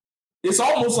 It's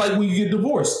almost like when you get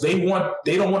divorced. They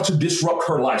don't want to disrupt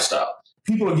her lifestyle.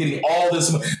 People are getting all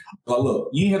this money. But look,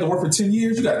 you ain't have to work for 10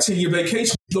 years. You got a 10-year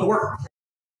vacation. You go to work.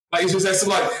 Like it's just that's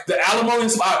like the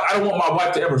alimony. I don't want my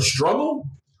wife to ever struggle.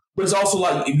 But it's also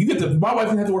like if you get my wife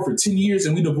didn't have to work for 10 years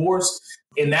and we divorced,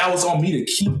 and now it's on me to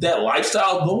keep that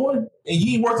lifestyle going, and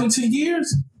you ain't worked in 10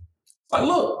 years. Like,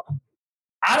 look,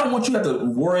 I don't want you to have to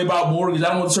worry about mortgage. I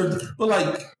don't want to, but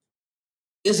like,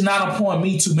 it's not upon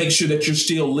me to make sure that you're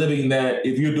still living that.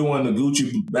 If you're doing the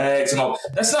Gucci bags and all,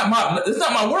 that's not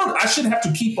my word. I shouldn't have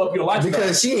to keep up your lifestyle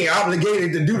Because she ain't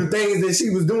obligated to do the things that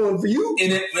she was doing for you.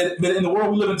 But in the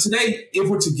world we live in today, if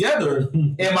we're together,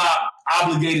 am I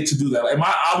obligated to do that? Am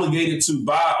I obligated to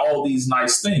buy all these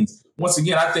nice things? Once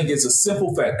again, I think it's a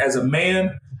simple fact. As a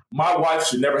man, my wife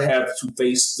should never have to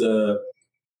face the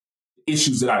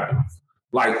issues that I do.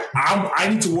 Like I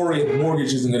need to worry if the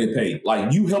mortgage isn't going to get paid.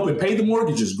 Like you helping pay the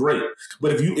mortgage is great,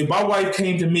 but if my wife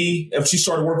came to me, if she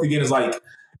started working again, it's like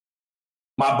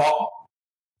my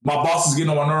boss is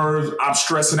getting on my nerves. I'm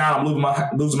stressing out. I'm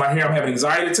losing my hair. I'm having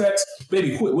anxiety attacks.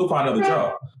 Baby, quit. We'll find another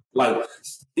job. Like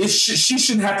she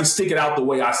shouldn't have to stick it out the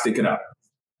way I stick it out.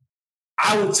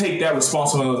 I would take that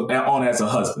responsibility on as a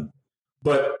husband,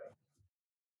 but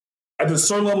at a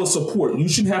certain level of support, you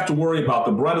shouldn't have to worry about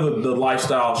the brunt of the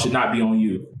lifestyle should not be on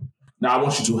you. Now, I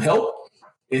want you to help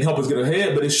and help us get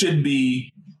ahead, but it shouldn't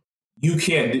be, you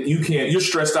can't, you're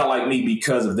stressed out like me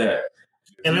because of that.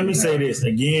 And let me say this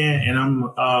again, and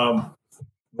I'm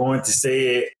going to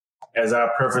say it as I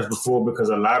prefaced before, because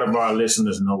a lot of our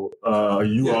listeners know, all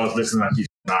listeners,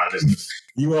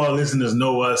 you all listeners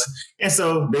know us, and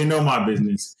so they know my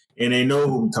business, and they know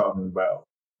who we're talking about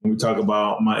when we talk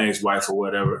about my ex-wife or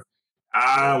whatever.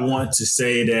 I want to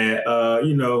say that,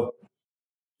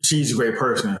 she's a great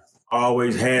person,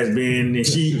 always has been, and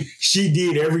she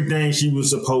did everything she was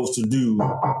supposed to do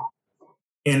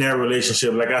in that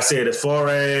relationship. Like I said, as far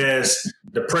as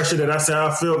the pressure that I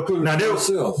felt, now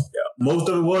most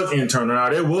of it was internal. Now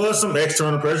there was some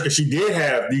external pressure because she did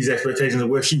have these expectations of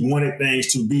where she wanted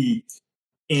things to be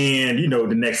in,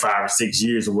 the next 5 or 6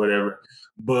 years or whatever.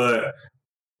 But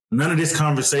none of this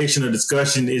conversation or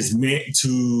discussion is meant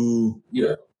to,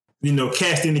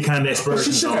 cast any kind of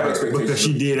aspersions on her because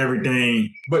she did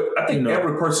everything. But I think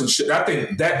every person should. I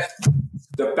think that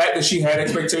the fact that she had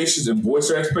expectations and voiced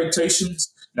her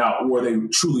expectations, now were they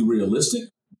truly realistic?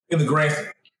 In the grand,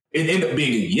 it ended up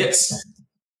being a yes.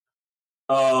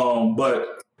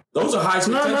 But those are high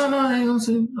expectations. No, I ain't gonna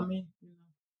say.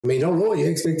 I mean, don't lower your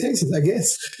expectations, I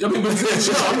guess. I'm not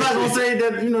gonna say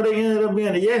that they ended up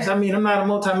being a yes. I mean, I'm not a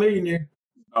multimillionaire.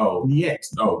 Oh,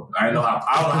 yes. Oh, I don't know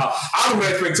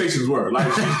what expectations were. Like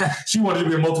she wanted to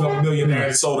be a multi-millionaire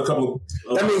and sold a couple.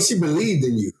 That means she believed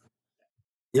in you.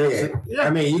 Yeah. I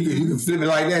mean, you can flip it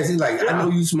like that. She's like, I know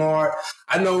you smart.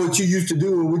 I know what you used to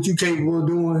do and what you capable of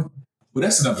doing. But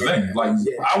that's another thing. Like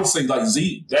I would say, like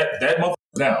Z, that motherfucker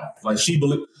down. Like she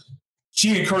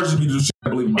encouraged me to do shit I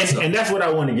believe in myself. And that's what I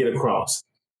want to get across.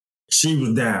 She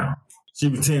was down. She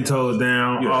was 10 toes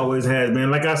down, always has been.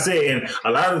 Like I said, and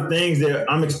a lot of the things that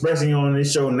I'm expressing on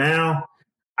this show now,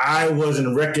 I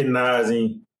wasn't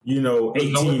recognizing,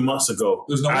 18 months ago.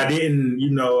 I didn't,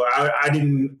 I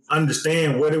didn't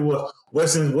understand what it was,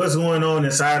 what's going on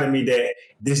inside of me that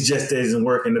this just isn't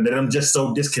working, that I'm just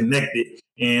so disconnected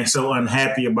and so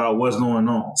unhappy about what's going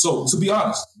on. So to be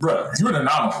honest, bro, you're an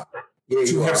anomaly.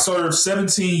 You have served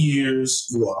 17 years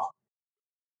for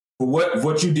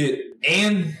what you did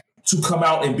and to come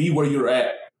out and be where you're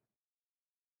at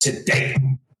today.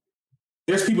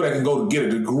 There's people that can go to get a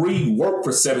degree, work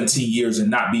for 17 years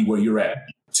and not be where you're at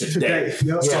today.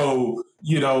 Yep. So,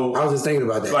 I was just thinking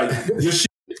about that. Like, your shit.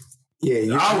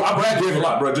 I brag you a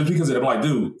lot, bro, just because of it. I'm like,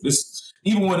 dude, this,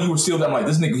 even when you were still there, I'm like,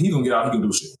 this nigga, he gonna get out, he gonna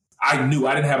do shit. I knew,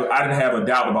 I didn't have a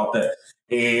doubt about that.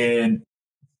 And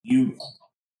you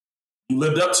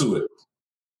lived up to it.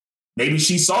 Maybe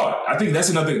she saw it. I think that's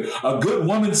another thing. A good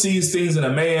woman sees things in a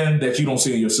man that you don't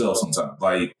see in yourself sometimes.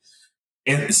 Like,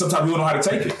 and sometimes you don't know how to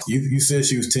take it. You said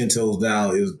she was 10 toes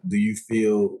down. Do you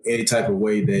feel any type of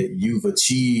way that you've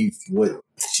achieved what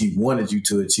she wanted you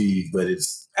to achieve, but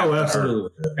it's... Oh,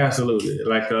 absolutely. Absolutely.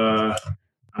 Like,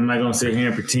 I'm not going to sit here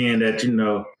and pretend that,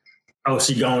 oh,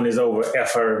 she gone is over,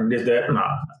 F her, this, that.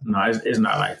 No, it's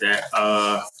not like that.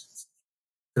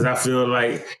 Because I feel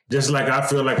like, just like I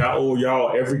feel like I owe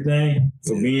y'all everything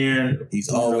for being. He's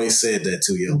always said that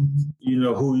to you. You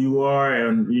know who you are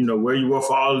and you know where you were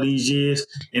for all of these years.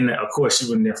 And of course, she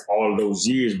wasn't there for all of those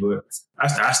years, but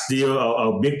I still,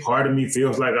 a big part of me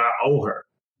feels like I owe her.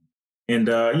 And,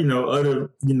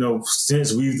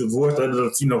 since we've divorced,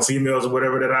 other, females or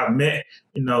whatever that I've met,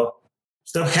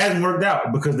 stuff hasn't worked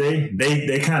out because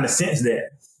they kind of sense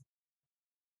that.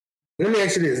 Let me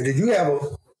ask you this. Did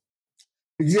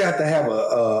you have to have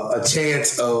a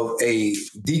chance of a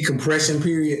decompression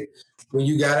period when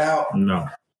you got out? No.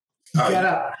 You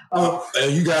got out.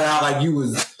 You got out like you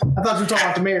was. I thought you were talking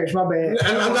about the marriage. My bad.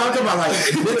 I'm talking about like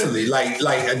mentally, like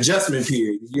adjustment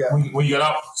period. Yeah. When you got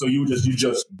out, so you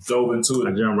just dove into it.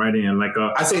 I jumped right in.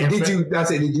 I said, did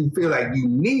you feel like you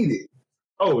needed?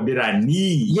 Oh, did I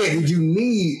need? Yeah. Did you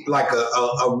need like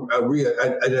a real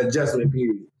an adjustment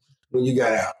period when you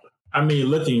got out? I mean,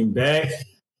 looking back.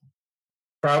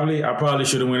 I probably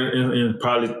should have went and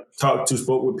probably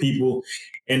spoke with people,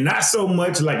 and not so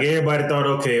much like everybody thought.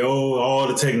 Okay, all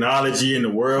the technology in the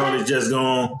world is just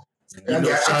going,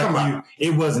 shock you.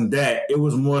 It wasn't that. It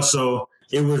was more so.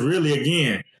 It was really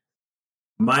again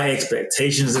my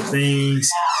expectations of things.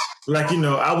 Like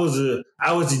I was a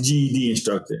GED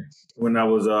instructor when I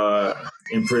was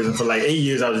in prison for like 8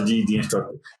 years. I was a GED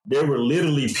instructor. There were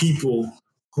literally people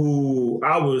who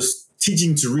I was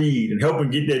teaching to read and helping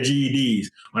get their GEDs.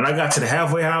 When I got to the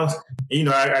halfway house,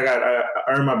 I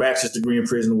earned my bachelor's degree in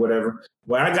prison or whatever.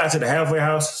 When I got to the halfway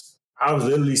house, I was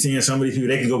literally seeing some of these people,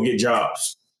 they could go get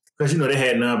jobs. Because, they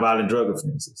had nonviolent drug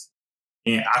offenses.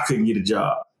 And I couldn't get a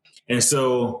job. And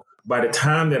so by the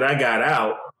time that I got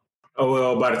out,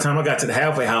 by the time I got to the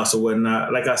halfway house or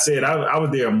whatnot, like I said, I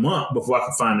was there a month before I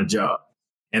could find a job.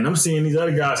 And I'm seeing these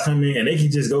other guys come in and they can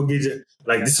just go get you.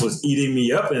 Like this was eating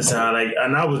me up inside.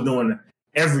 And I was doing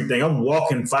everything. I'm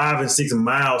walking 5 and 6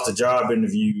 miles to job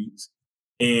interviews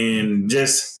and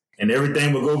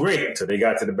everything would go great until they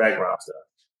got to the background stuff.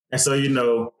 And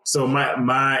so, so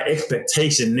my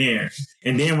expectation there.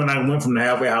 And then when I went from the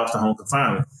halfway house to home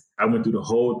confinement, I went through the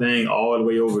whole thing all the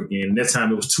way over again. And that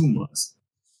time it was 2 months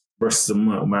versus a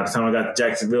month. By the time I got to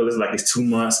Jacksonville, it's 2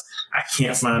 months. I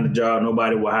can't find a job.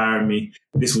 Nobody will hire me.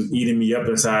 This was eating me up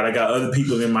inside. I got other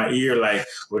people in my ear like,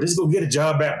 well, let's go get a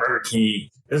job at Burger King.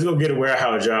 Let's go get a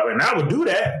warehouse job. And I would do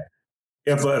that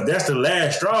if that's the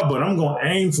last straw, but I'm going to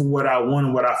aim for what I want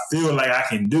and what I feel like I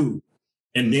can do.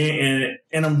 And then,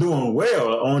 and I'm doing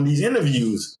well on these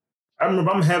interviews. I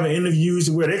remember I'm having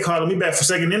interviews where they calling me back for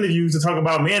second interviews to talk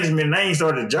about management and I ain't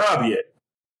started a job yet.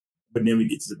 But then we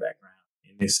get to the background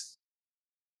and it's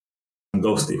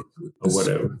ghosted or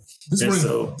whatever. This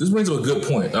brings up a good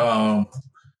point. I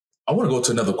want to go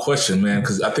to another question, man,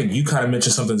 because I think you kind of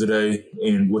mentioned something today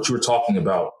in what you were talking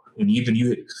about. And even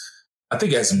you, I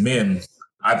think as men,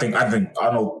 I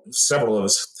know several of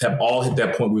us have all hit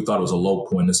that point where we thought it was a low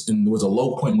point. And there was a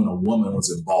low point when a woman was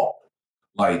involved.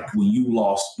 Like when you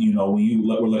lost, when you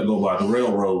were let go by the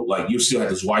railroad, like you still had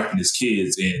this wife and his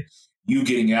kids and you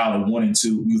getting out and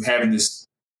you having this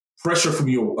pressure from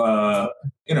your,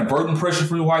 inadvertent pressure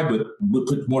from your wife, but would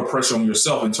put more pressure on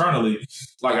yourself internally.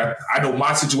 Like I know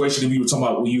my situation, if you were talking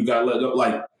about when you got let go,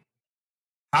 like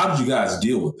how did you guys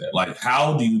deal with that? Like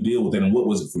how do you deal with it and what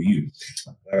was it for you?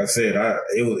 Like I said,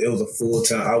 it was a full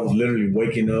time. I was literally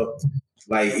waking up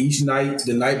like each night,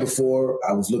 the night before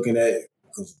I was looking at,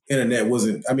 because internet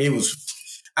wasn't, it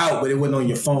was out, but it wasn't on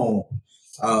your phone.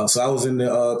 So I was in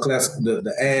the class,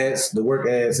 the ads, the work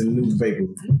ads in the newspaper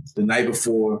the night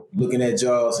before, looking at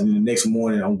jobs, and then the next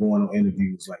morning I'm going on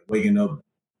interviews, like waking up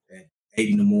at 8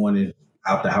 in the morning,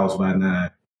 out the house by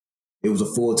 9. It was a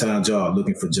full-time job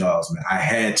looking for jobs, man. I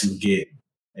had to get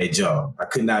a job. I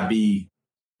could not be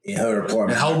in her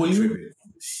apartment. And how old were you?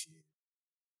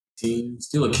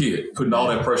 Still a kid, putting all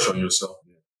that pressure on yourself.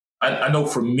 I know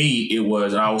for me, it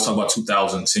was, I always talk about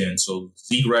 2010. So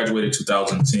Z graduated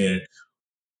 2010.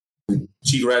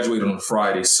 She graduated on a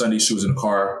Friday. Sunday, she was in the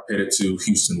car headed to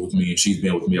Houston with me, and she's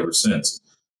been with me ever since.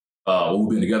 We've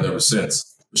been together ever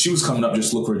since. But she was coming up just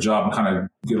to look for a job and kind of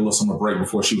get a little summer break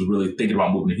before she was really thinking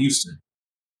about moving to Houston.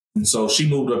 And so she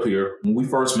moved up here. When we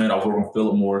first met, I was working with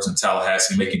Philip Morris in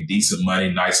Tallahassee, making decent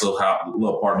money, nice little house,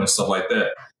 little apartment, stuff like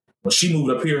that. When she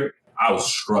moved up here, I was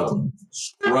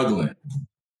struggling.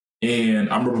 And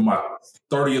I remember my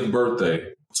 30th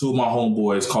birthday, 2 of my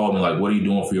homeboys called me like, what are you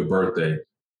doing for your birthday?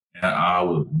 And I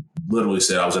would literally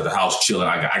say I was at the house chilling.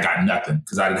 I got nothing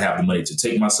because I didn't have the money to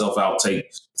take myself out,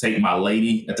 take my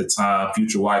lady at the time,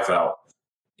 future wife out.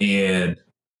 And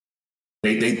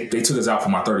they took us out for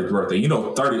my 30th birthday. You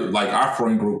know, 30, like our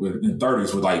friend group in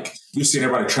 30s were like, you see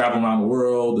everybody traveling around the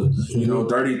world, you know,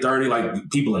 30, like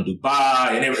people in Dubai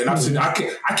and everything. And I'm saying, I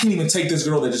can't even take this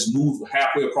girl that just moved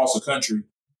halfway across the country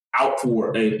out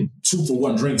for a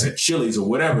 2-for-1 drinks at Chili's or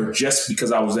whatever, just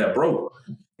because I was that broke.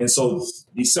 And so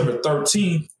December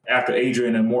 13th, after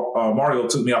Adrian and Mario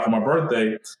took me out for my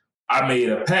birthday, I made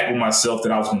a pact with myself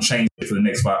that I was going to change it for the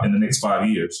next 5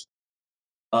 years.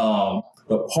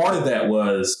 But part of that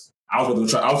was I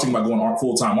was thinking about going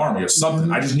full-time Army or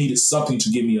something. I just needed something to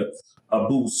give me a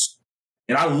boost.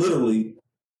 And I literally,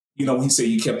 you know, when he said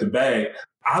you kept the bag,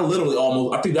 I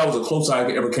think that was the closest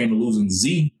I ever came to losing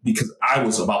Z, because I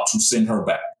was about to send her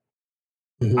back.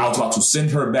 I was about to send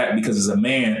her back because as a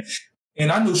man,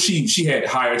 and I knew she had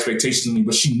higher expectations than me,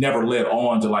 but she never led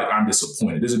on to like, I'm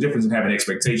disappointed. There's a difference in having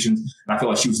expectations. And I feel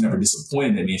like she was never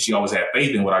disappointed in me, and she always had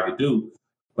faith in what I could do.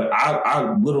 But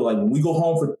I literally, like, when we go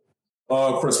home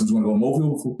for Christmas, we're going to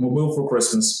go Mobile for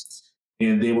Christmas.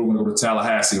 And then we're going to go to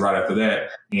Tallahassee right after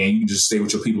that. And you can just stay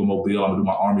with your people in Mobile. I'm going to do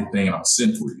my Army thing and I'll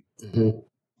send for you.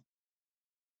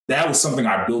 That was something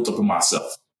I built up in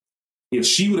myself. If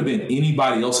she would have been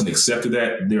anybody else and accepted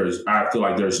that, I feel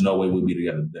like there's no way we'd be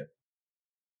together today.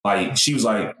 Like, she was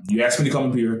like, you asked me to come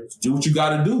up here, do what you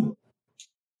got to do.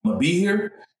 I'm going to be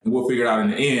here and we'll figure it out in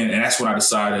the end. And that's when I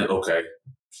decided, okay,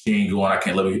 she ain't going. I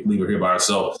can't leave her here by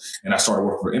herself. And I started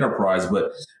working for Enterprise.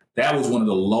 But that was one of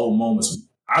the low moments.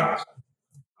 I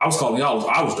was calling y'all.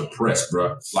 I was depressed,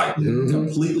 bro. Like,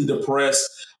 completely depressed.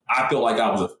 I felt like I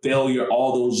was a failure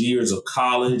all those years of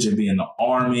college and being in the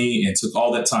Army, and took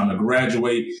all that time to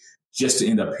graduate just to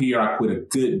end up here. I quit a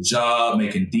good job,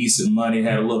 making decent money,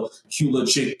 had a cute little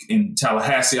chick in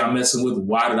Tallahassee I'm messing with.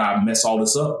 Why did I mess all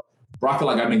this up? Bro, I feel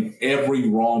like I made every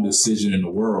wrong decision in the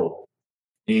world.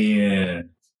 And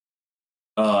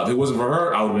if it wasn't for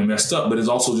her, I would have been messed up. But it's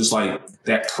also just like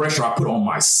that pressure I put on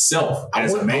myself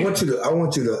as a man. I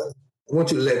want you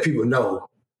to let people know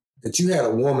that you had a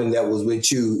woman that was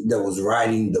with you that was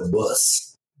riding the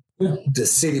bus, the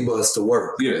city bus to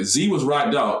work. Yeah, Z was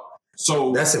riding out.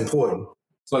 So that's important.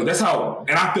 So like, that's how,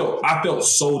 and I felt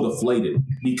so deflated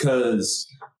because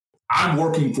I'm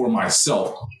working for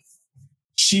myself.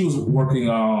 She was working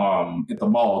at the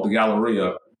mall, the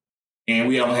Galleria, and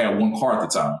we only had one car at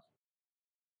the time.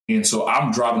 And so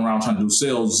I'm driving around trying to do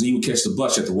sales. Z would catch the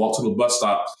bus. She had to walk to the bus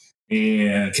stop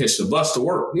and catch the bus to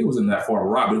work. It wasn't that far of a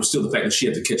ride, but it was still the fact that she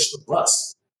had to catch the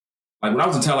bus. Like, when I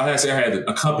was in Tallahassee, I had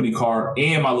a company car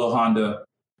and my little Honda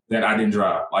that I didn't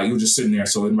drive. Like, it was just sitting there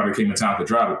so anybody came in town could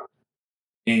drive it.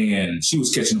 And she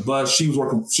was catching the bus. She was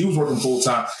working full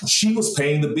time. She was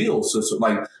paying the bills. So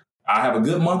like, I have a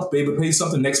good month, be able to pay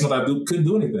something. Next month couldn't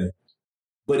do anything.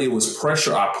 But it was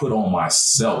pressure I put on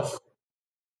myself.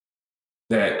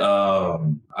 That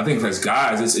I think as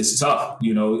guys, it's tough.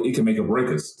 You know, it can make or break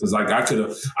us. Because like I could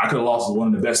have lost one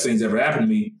of the best things that ever happened to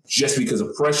me just because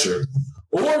of pressure.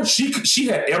 Or she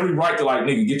had every right to like,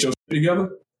 nigga, get your shit together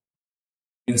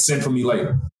and send for me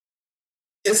later.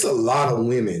 It's a lot of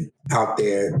women out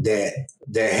there that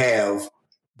have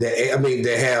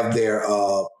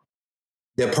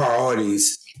their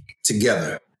priorities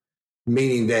together.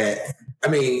 Meaning that,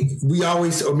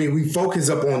 we focus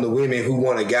up on the women who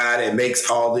want a guy that makes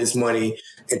all this money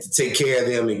and to take care of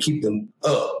them and keep them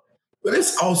up. But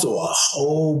it's also a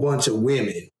whole bunch of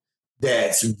women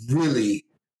that's really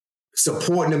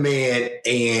supporting the man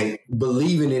and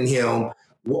believing in him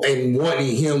and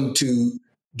wanting him to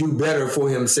do better for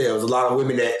himself. A lot of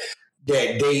women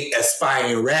that date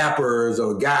aspiring rappers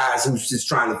or guys who's just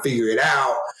trying to figure it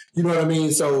out. You know what I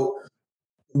mean? So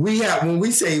when we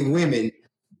say women,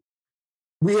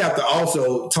 we have to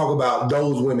also talk about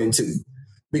those women too,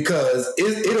 because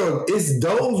it's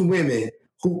those women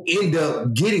who end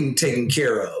up getting taken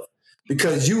care of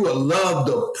because you will love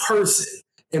the person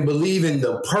and believe in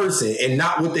the person and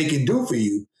not what they can do for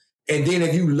you. And then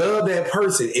if you love that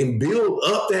person and build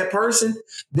up that person,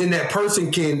 then that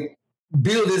person can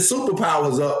build his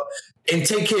superpowers up and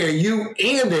take care of you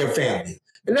and their family.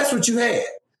 And that's what you had.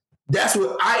 That's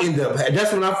what I ended up having.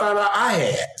 That's when I found out I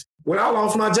had. When I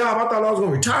lost my job, I thought I was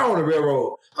going to retire on the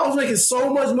railroad. I was making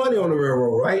so much money on the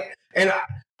railroad, right? And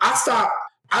I stopped.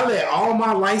 I let all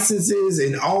my licenses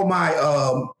and all my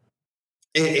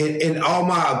and all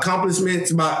my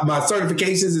accomplishments, my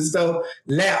certifications and stuff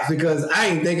lapse because I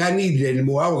didn't think I needed it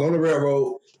anymore. I was on the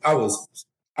railroad. I was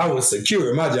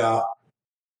secure in my job.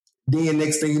 Then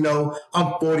next thing you know,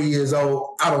 I'm 40 years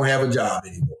old. I don't have a job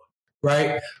anymore,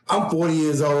 right? I'm 40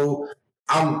 years old.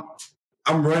 I'm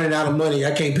running out of money.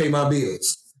 I can't pay my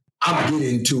bills. I'm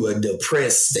getting to a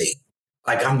depressed state.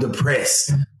 like I'm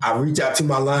depressed. I reach out to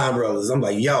my line brothers. I'm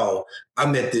like, yo,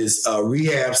 I'm at this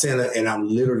rehab center and I'm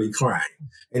literally crying.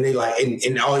 And they like,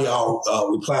 and all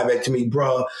y'all reply back to me,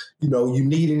 bro, you know, you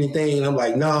need anything? And I'm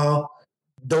like, no,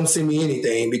 don't send me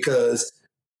anything because,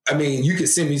 I mean, you can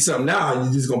send me something now.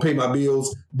 You're just going to pay my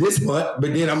bills this month,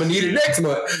 but then I'm going to need it next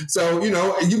month. So, you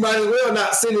know, you might as well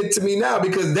not send it to me now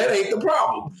because that ain't the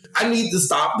problem. I need to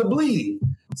stop the bleeding.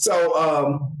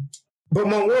 So, but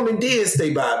my woman did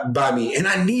stay by me, and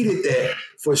I needed that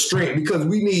for strength because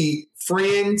we need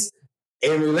friends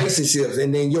and relationships,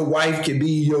 and then your wife can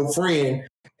be your friend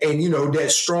and, you know,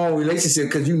 that strong relationship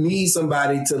because you need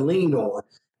somebody to lean on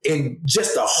and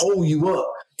just to hold you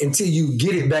up until you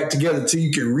get it back together, until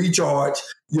you can recharge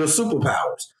your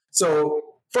superpowers. So,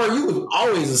 Fer, you was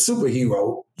always a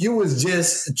superhero. You was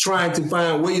just trying to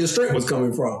find where your strength was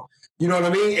coming from. You know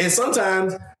what I mean? And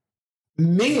sometimes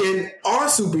men are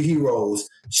superheroes.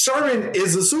 Sherman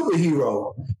is a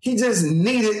superhero. He just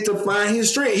needed to find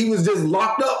his strength. He was just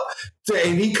locked up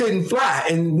and he couldn't fly.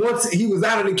 And once he was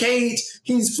out of the cage,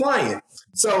 he's flying.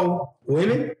 So,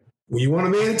 women, when you want a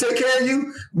man to take care of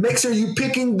you, make sure you're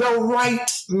picking the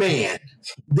right man.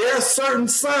 There are certain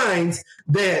signs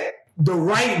that the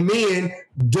right man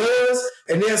does,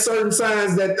 and there are certain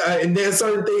signs that, and there are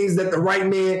certain things that the right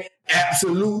man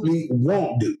absolutely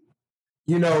won't do.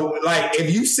 You know, like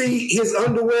if you see his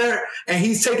underwear and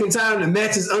he's taking time to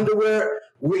match his underwear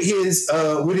with his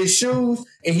shoes,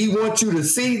 and he wants you to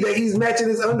see that he's matching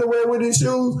his underwear with his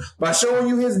shoes by showing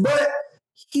you his butt,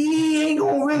 he ain't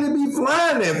gonna really be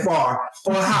flying that far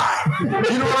or high. You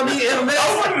know what I mean?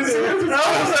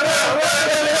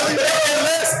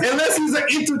 Unless he's an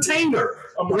entertainer,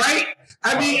 right?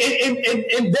 I mean,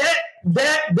 and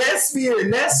that sphere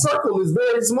and that circle is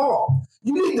very small.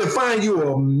 You need to find you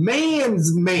a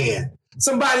man's man.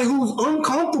 Somebody who's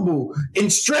uncomfortable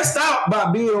and stressed out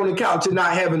by being on the couch and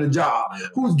not having a job,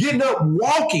 who's getting up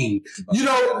walking. You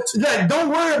know, like, don't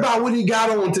worry about what he got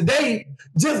on today.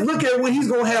 Just look at what he's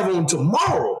going to have on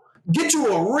tomorrow. Get you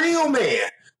a real man.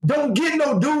 Don't get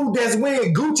no dude that's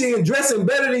wearing Gucci and dressing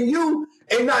better than you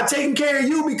and not taking care of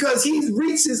you because he's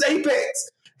reached his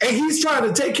apex and he's trying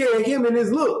to take care of him and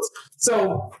his looks.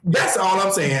 So that's all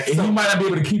I'm saying. And he might not be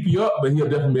able to keep you up, but he'll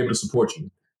definitely be able to support you.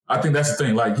 I think that's the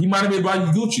thing. Like, he might not be able to buy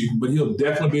you Gucci, but he'll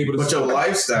definitely be able to. But your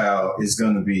lifestyle is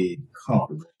going to be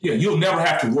comfortable. Yeah, you'll never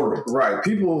have to worry. Right.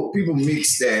 People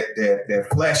mix that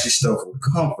flashy stuff with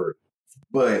comfort.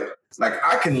 But like,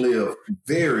 I can live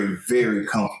very, very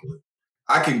comfortably.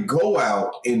 I can go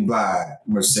out and buy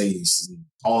Mercedes and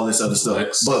all this other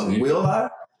stuff. But will I?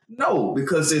 No,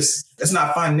 because it's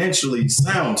not financially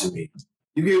sound to me.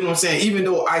 You get what I'm saying? Even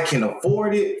though I can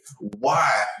afford it,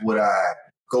 why would I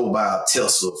go buy a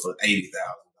Tesla for $80,000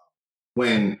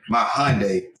 when my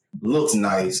Hyundai looks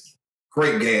nice,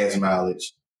 great gas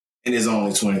mileage, and is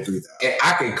only $23,000? And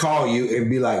I can call you and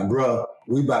be like, bruh,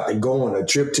 we about to go on a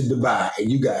trip to Dubai, and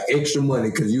you got extra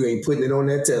money because you ain't putting it on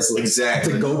that Tesla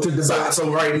exactly to go to Dubai. So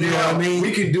right now, you know what I mean?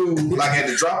 We can do like at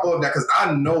the drop of that, because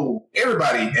I know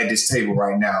everybody at this table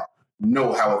right now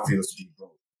know how it feels to be broke.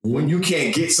 When you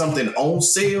can't get something on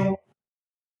sale,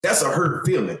 that's a hurt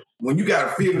feeling. When you got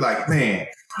to feel like, man,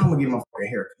 I'm going to get my fucking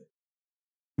haircut.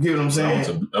 You get what I'm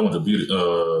saying? I went to beauty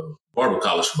barber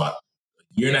college for about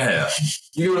a year and a half.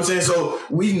 You get what I'm saying? So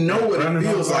we know what it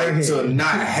feels like to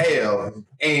not have.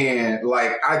 And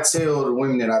like, I tell the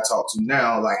women that I talk to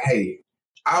now, like, hey,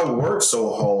 I work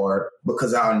so hard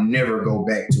because I'll never go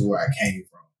back to where I came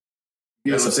from.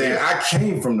 You know what I'm saying? I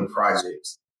came from the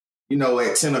projects. You know,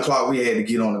 at 10 o'clock, we had to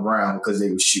get on the ground because they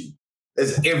would shoot.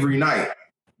 That's every night.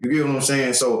 You get what I'm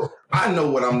saying? So I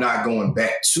know what I'm not going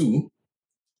back to.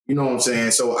 You know what I'm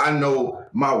saying? So I know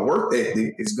my work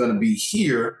ethic is going to be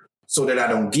here so that I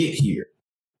don't get here.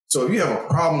 So if you have a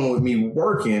problem with me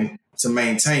working to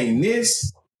maintain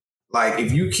this, like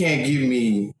if you can't give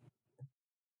me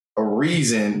a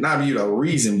reason, not even a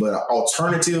reason, but an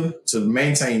alternative to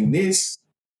maintain this,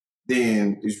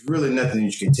 then there's really nothing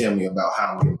you can tell me about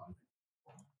how I'm getting my money.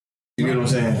 You get what I'm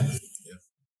saying?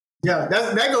 Yeah,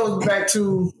 that goes back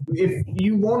to, if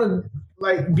you want to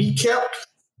like be kept,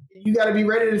 you got to be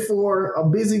ready for a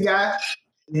busy guy.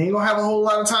 He ain't gonna have a whole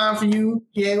lot of time for you.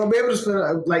 He ain't gonna be able to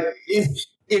spend like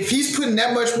if he's putting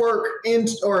that much work in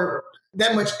or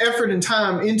that much effort and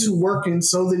time into working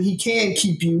so that he can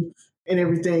keep you and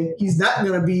everything. He's not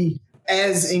gonna be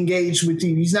as engaged with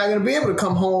you. He's not gonna be able to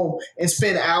come home and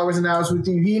spend hours and hours with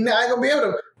you. He's not gonna be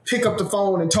able to pick up the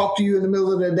phone and talk to you in the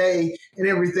middle of the day and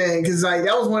everything. Cause like,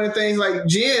 that was one of the things like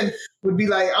Jen would be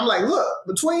like, I'm like, look,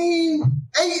 between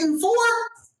 8 and 4,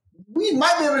 we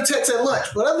might be able to text at lunch,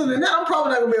 but other than that, I'm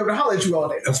probably not gonna be able to holler at you all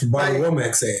day. That's what Bobby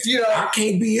Womack said. You know, I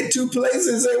can't be at two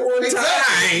places at one time.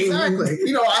 Exactly.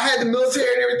 You know, I had the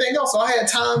military and everything else, so I had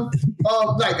time.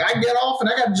 Like I get off and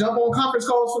I got to jump on conference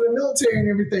calls for the military and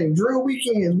everything. Drill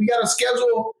weekends, we got to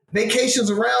schedule vacations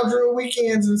around drill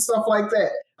weekends and stuff like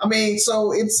that. I mean,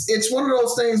 so it's one of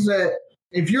those things that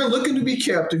if you're looking to be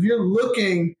kept, if you're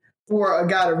looking for a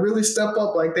guy to really step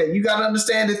up like that, you got to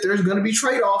understand that there's going to be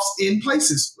trade-offs in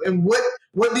places. And what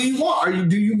do you want?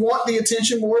 Do you want the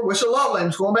attention more? What's your love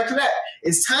language? Going back to that,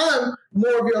 is time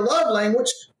more of your love language,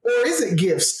 or is it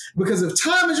gifts? Because if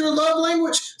time is your love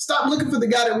language, stop looking for the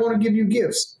guy that want to give you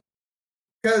gifts.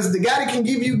 Because the guy that can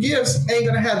give you gifts ain't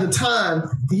going to have the time.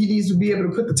 He needs to be able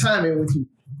to put the time in with you.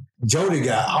 Jody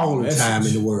got all the time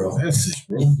in the world. That's it,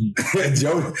 bro.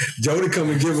 Jody come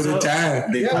and give her the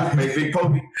time. Big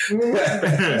Pokey.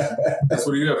 That's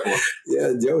what you're there for.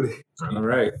 Yeah, Jody. All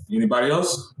right. Anybody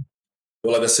else?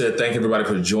 Well, like I said, thank everybody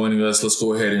for joining us. Let's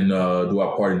go ahead and do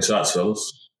our parting shots,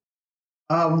 fellas.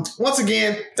 Once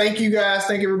again, thank you guys.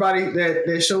 Thank everybody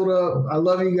that showed up. I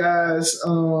love you guys.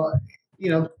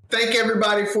 Thank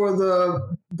everybody for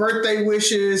the birthday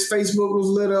wishes. Facebook was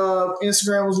lit up.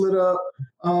 Instagram was lit up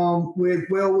with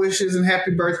well wishes and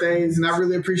happy birthdays. And I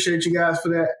really appreciate you guys for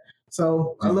that.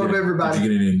 So I love everybody.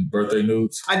 Did you get any birthday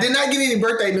nudes? I did not get any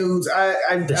birthday nudes.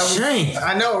 Shame.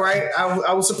 I know, right?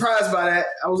 I was surprised by that.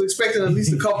 I was expecting at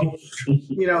least a couple,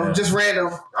 just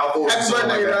random. Happy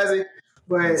birthday, Rising.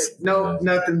 But no,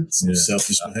 nothing.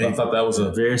 Selfish behavior. I thought that was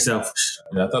Very selfish.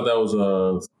 I thought that was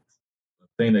a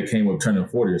thing that came with turning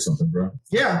 40 or something, bro.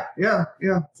 Yeah.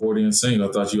 40 and single.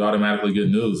 I thought you automatically get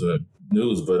news,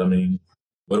 but I mean,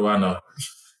 what do I know?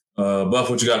 Buff,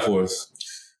 what you got for us?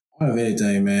 I don't have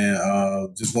anything, man.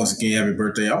 Just once again, happy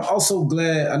birthday. I'm also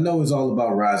glad. I know it's all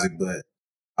about Rising, but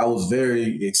I was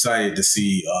very excited to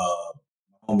see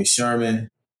homie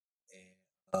Sherman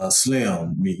and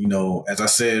Slim. As I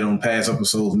said on past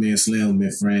episodes, me and Slim have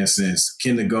been friends since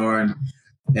kindergarten.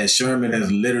 And Sherman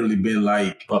has literally been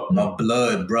like a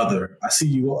blood brother. I see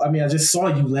you. I mean, I just saw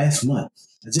you last month.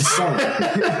 I just saw you.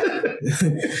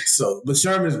 But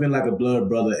Sherman's been like a blood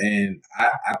brother, and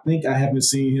I think I haven't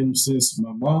seen him since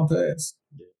my mom passed.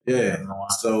 Yeah.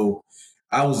 So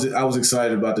I was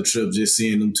excited about the trip, just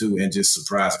seeing them two and just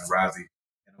surprising Rozzy.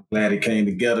 And I'm glad it came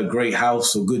together. Great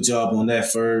house. So good job on that,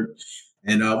 Ferg.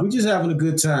 And we're just having a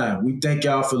good time. We thank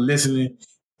y'all for listening.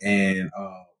 And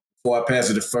before I pass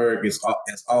it to Ferg, as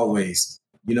always,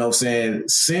 you know what I'm saying?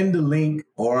 Send the link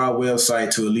or our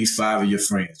website to at least 5 of your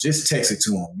friends. Just text it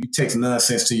to them. You text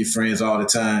nonsense to your friends all the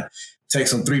time.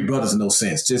 Text them 3 brothers, no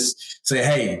sense. Just say,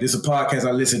 hey, this is a podcast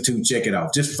I listen to. Check it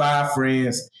out. Just 5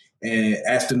 friends and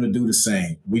ask them to do the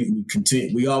same. We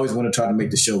continue. We always want to try to make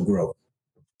the show grow.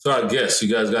 So I guess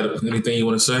you guys got anything you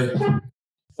want to say?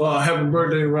 Well, happy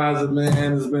birthday, Rising,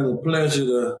 man. It's been a pleasure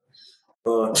to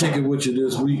kick it with you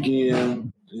this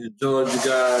weekend. Enjoyed you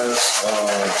guys.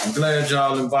 I'm glad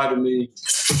y'all invited me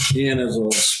in as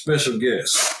a special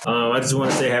guest. I just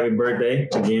want to say happy birthday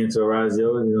again to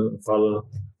Orazio, follow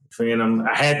friend.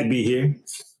 I had to be here.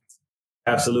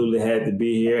 Absolutely had to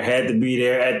be here. Had to be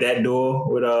there at that door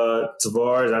with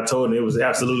Tavares. I told him it was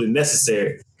absolutely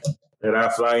necessary that I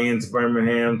fly into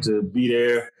Birmingham to be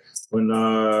there when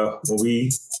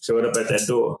we showed up at that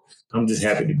door. I'm just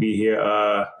happy to be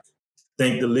here.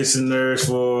 Thank the listeners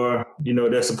for,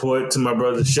 their support to my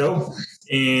brother's show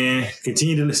and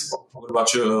continue to listen. What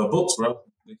about your books, bro?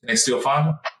 Can they still find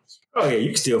them? Oh, yeah, you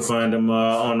can still find them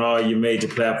on all your major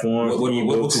platforms.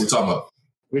 What books are we talking about?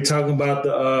 We're talking about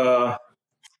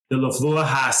the LaFleur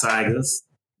High Sagas.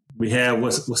 We have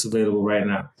what's available right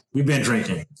now. We've been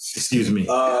drinking. Excuse me.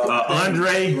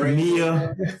 Andre,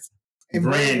 Mia,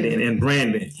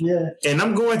 Brandon. Yeah. And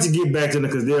I'm going to get back to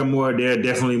them because there are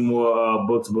definitely more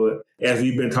books. But as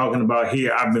we've been talking about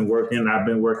here, I've been working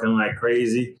like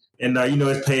crazy. And,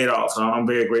 it's paid off. So I'm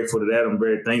very grateful to that. I'm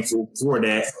very thankful for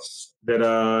that.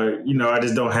 I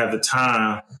just don't have the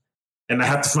time. And I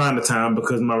have to find the time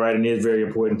because my writing is very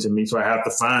important to me. So I have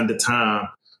to find the time.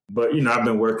 But, I've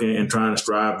been working and trying to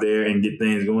strive there and get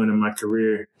things going in my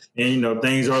career. And,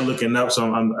 things are looking up.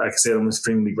 So I'm like I said, I'm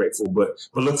extremely grateful. But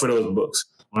look for those books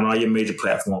on all your major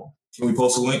platforms. Can we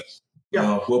post a link?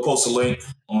 Yeah. We'll post a link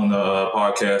on the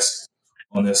podcast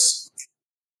on this.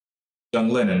 Young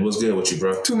Lennon, what's good with you,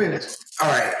 bro? 2 minutes. All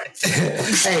right.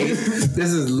 Hey,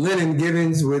 this is Lennon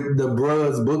Gibbons with the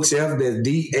Bruhs Bookshelf. That's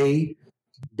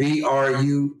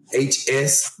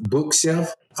DABRUHS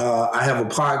Bookshelf. I have a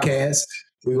podcast.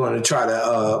 We're going to try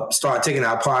to start taking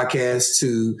our podcast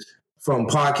from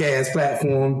podcast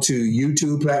platform to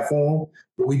YouTube platform.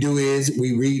 What we do is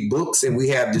we read books and we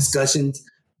have discussions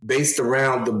based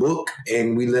around the book,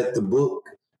 and we let the book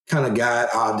kind of guide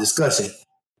our discussion.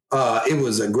 It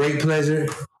was a great pleasure.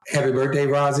 Happy birthday,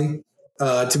 Rozzy.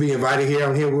 To be invited here.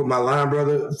 I'm here with my line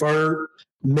brother, Ferg.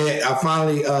 I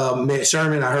finally met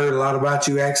Sherman. I heard a lot about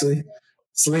you, actually.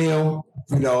 Slim,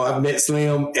 I met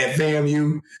Slim at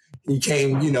FAMU. He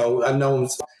came, I know him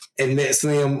and met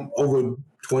Slim over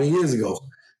 20 years ago.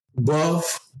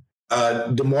 Buff,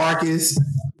 DeMarcus,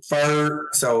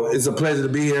 Ferg. So it's a pleasure to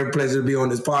be here, pleasure to be on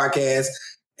this podcast.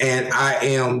 And I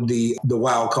am the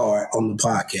wild card on the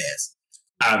podcast.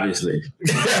 Obviously.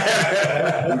 We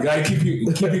gotta keep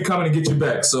you coming and get you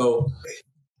back. So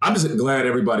I'm just glad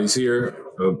everybody's here.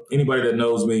 Anybody that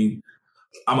knows me,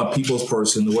 I'm a people's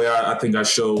person. The way I think I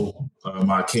show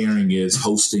my caring is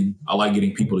hosting. I like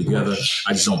getting people together.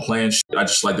 I just don't plan shit. I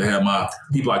just like to have my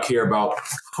people I care about.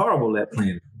 Horrible at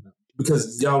planning.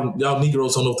 Because y'all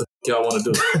Negroes don't know what the y'all want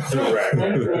to do.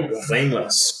 Right. Blame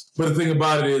us. But the thing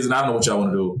about it is, and I don't know what y'all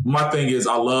want to do. My thing is,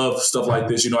 I love stuff like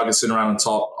this. I can sit around and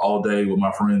talk all day with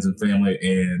my friends and family,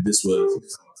 and this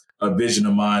was a vision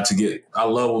of mine to get. I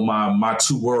love when my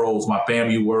two worlds, my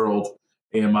family world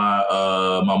and my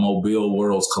Mobile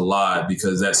worlds collide,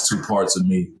 because that's two parts of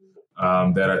me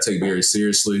that I take very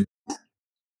seriously.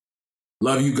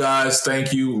 Love you guys.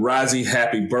 Thank you. Rozzy,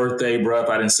 happy birthday, bro. If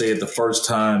I didn't say it the first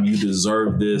time, you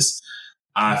deserve this.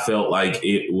 I felt like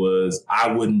I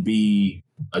wouldn't be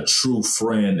a true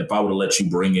friend if I would have let you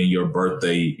bring in your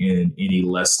birthday in any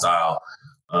less style.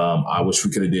 I wish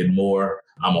we could have did more.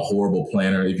 I'm a horrible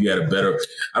planner. If you had a better,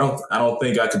 I don't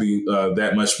think I could be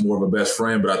that much more of a best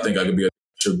friend, but I think I could be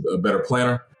a better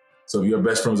planner. So if your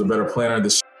best friend was a better planner,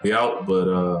 this should be out.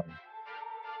 But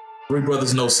Three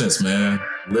Brothers No Sense, man.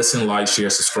 Listen, like, share,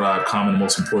 subscribe, comment.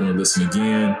 Most importantly, listen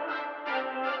again.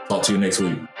 Talk to you next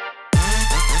week.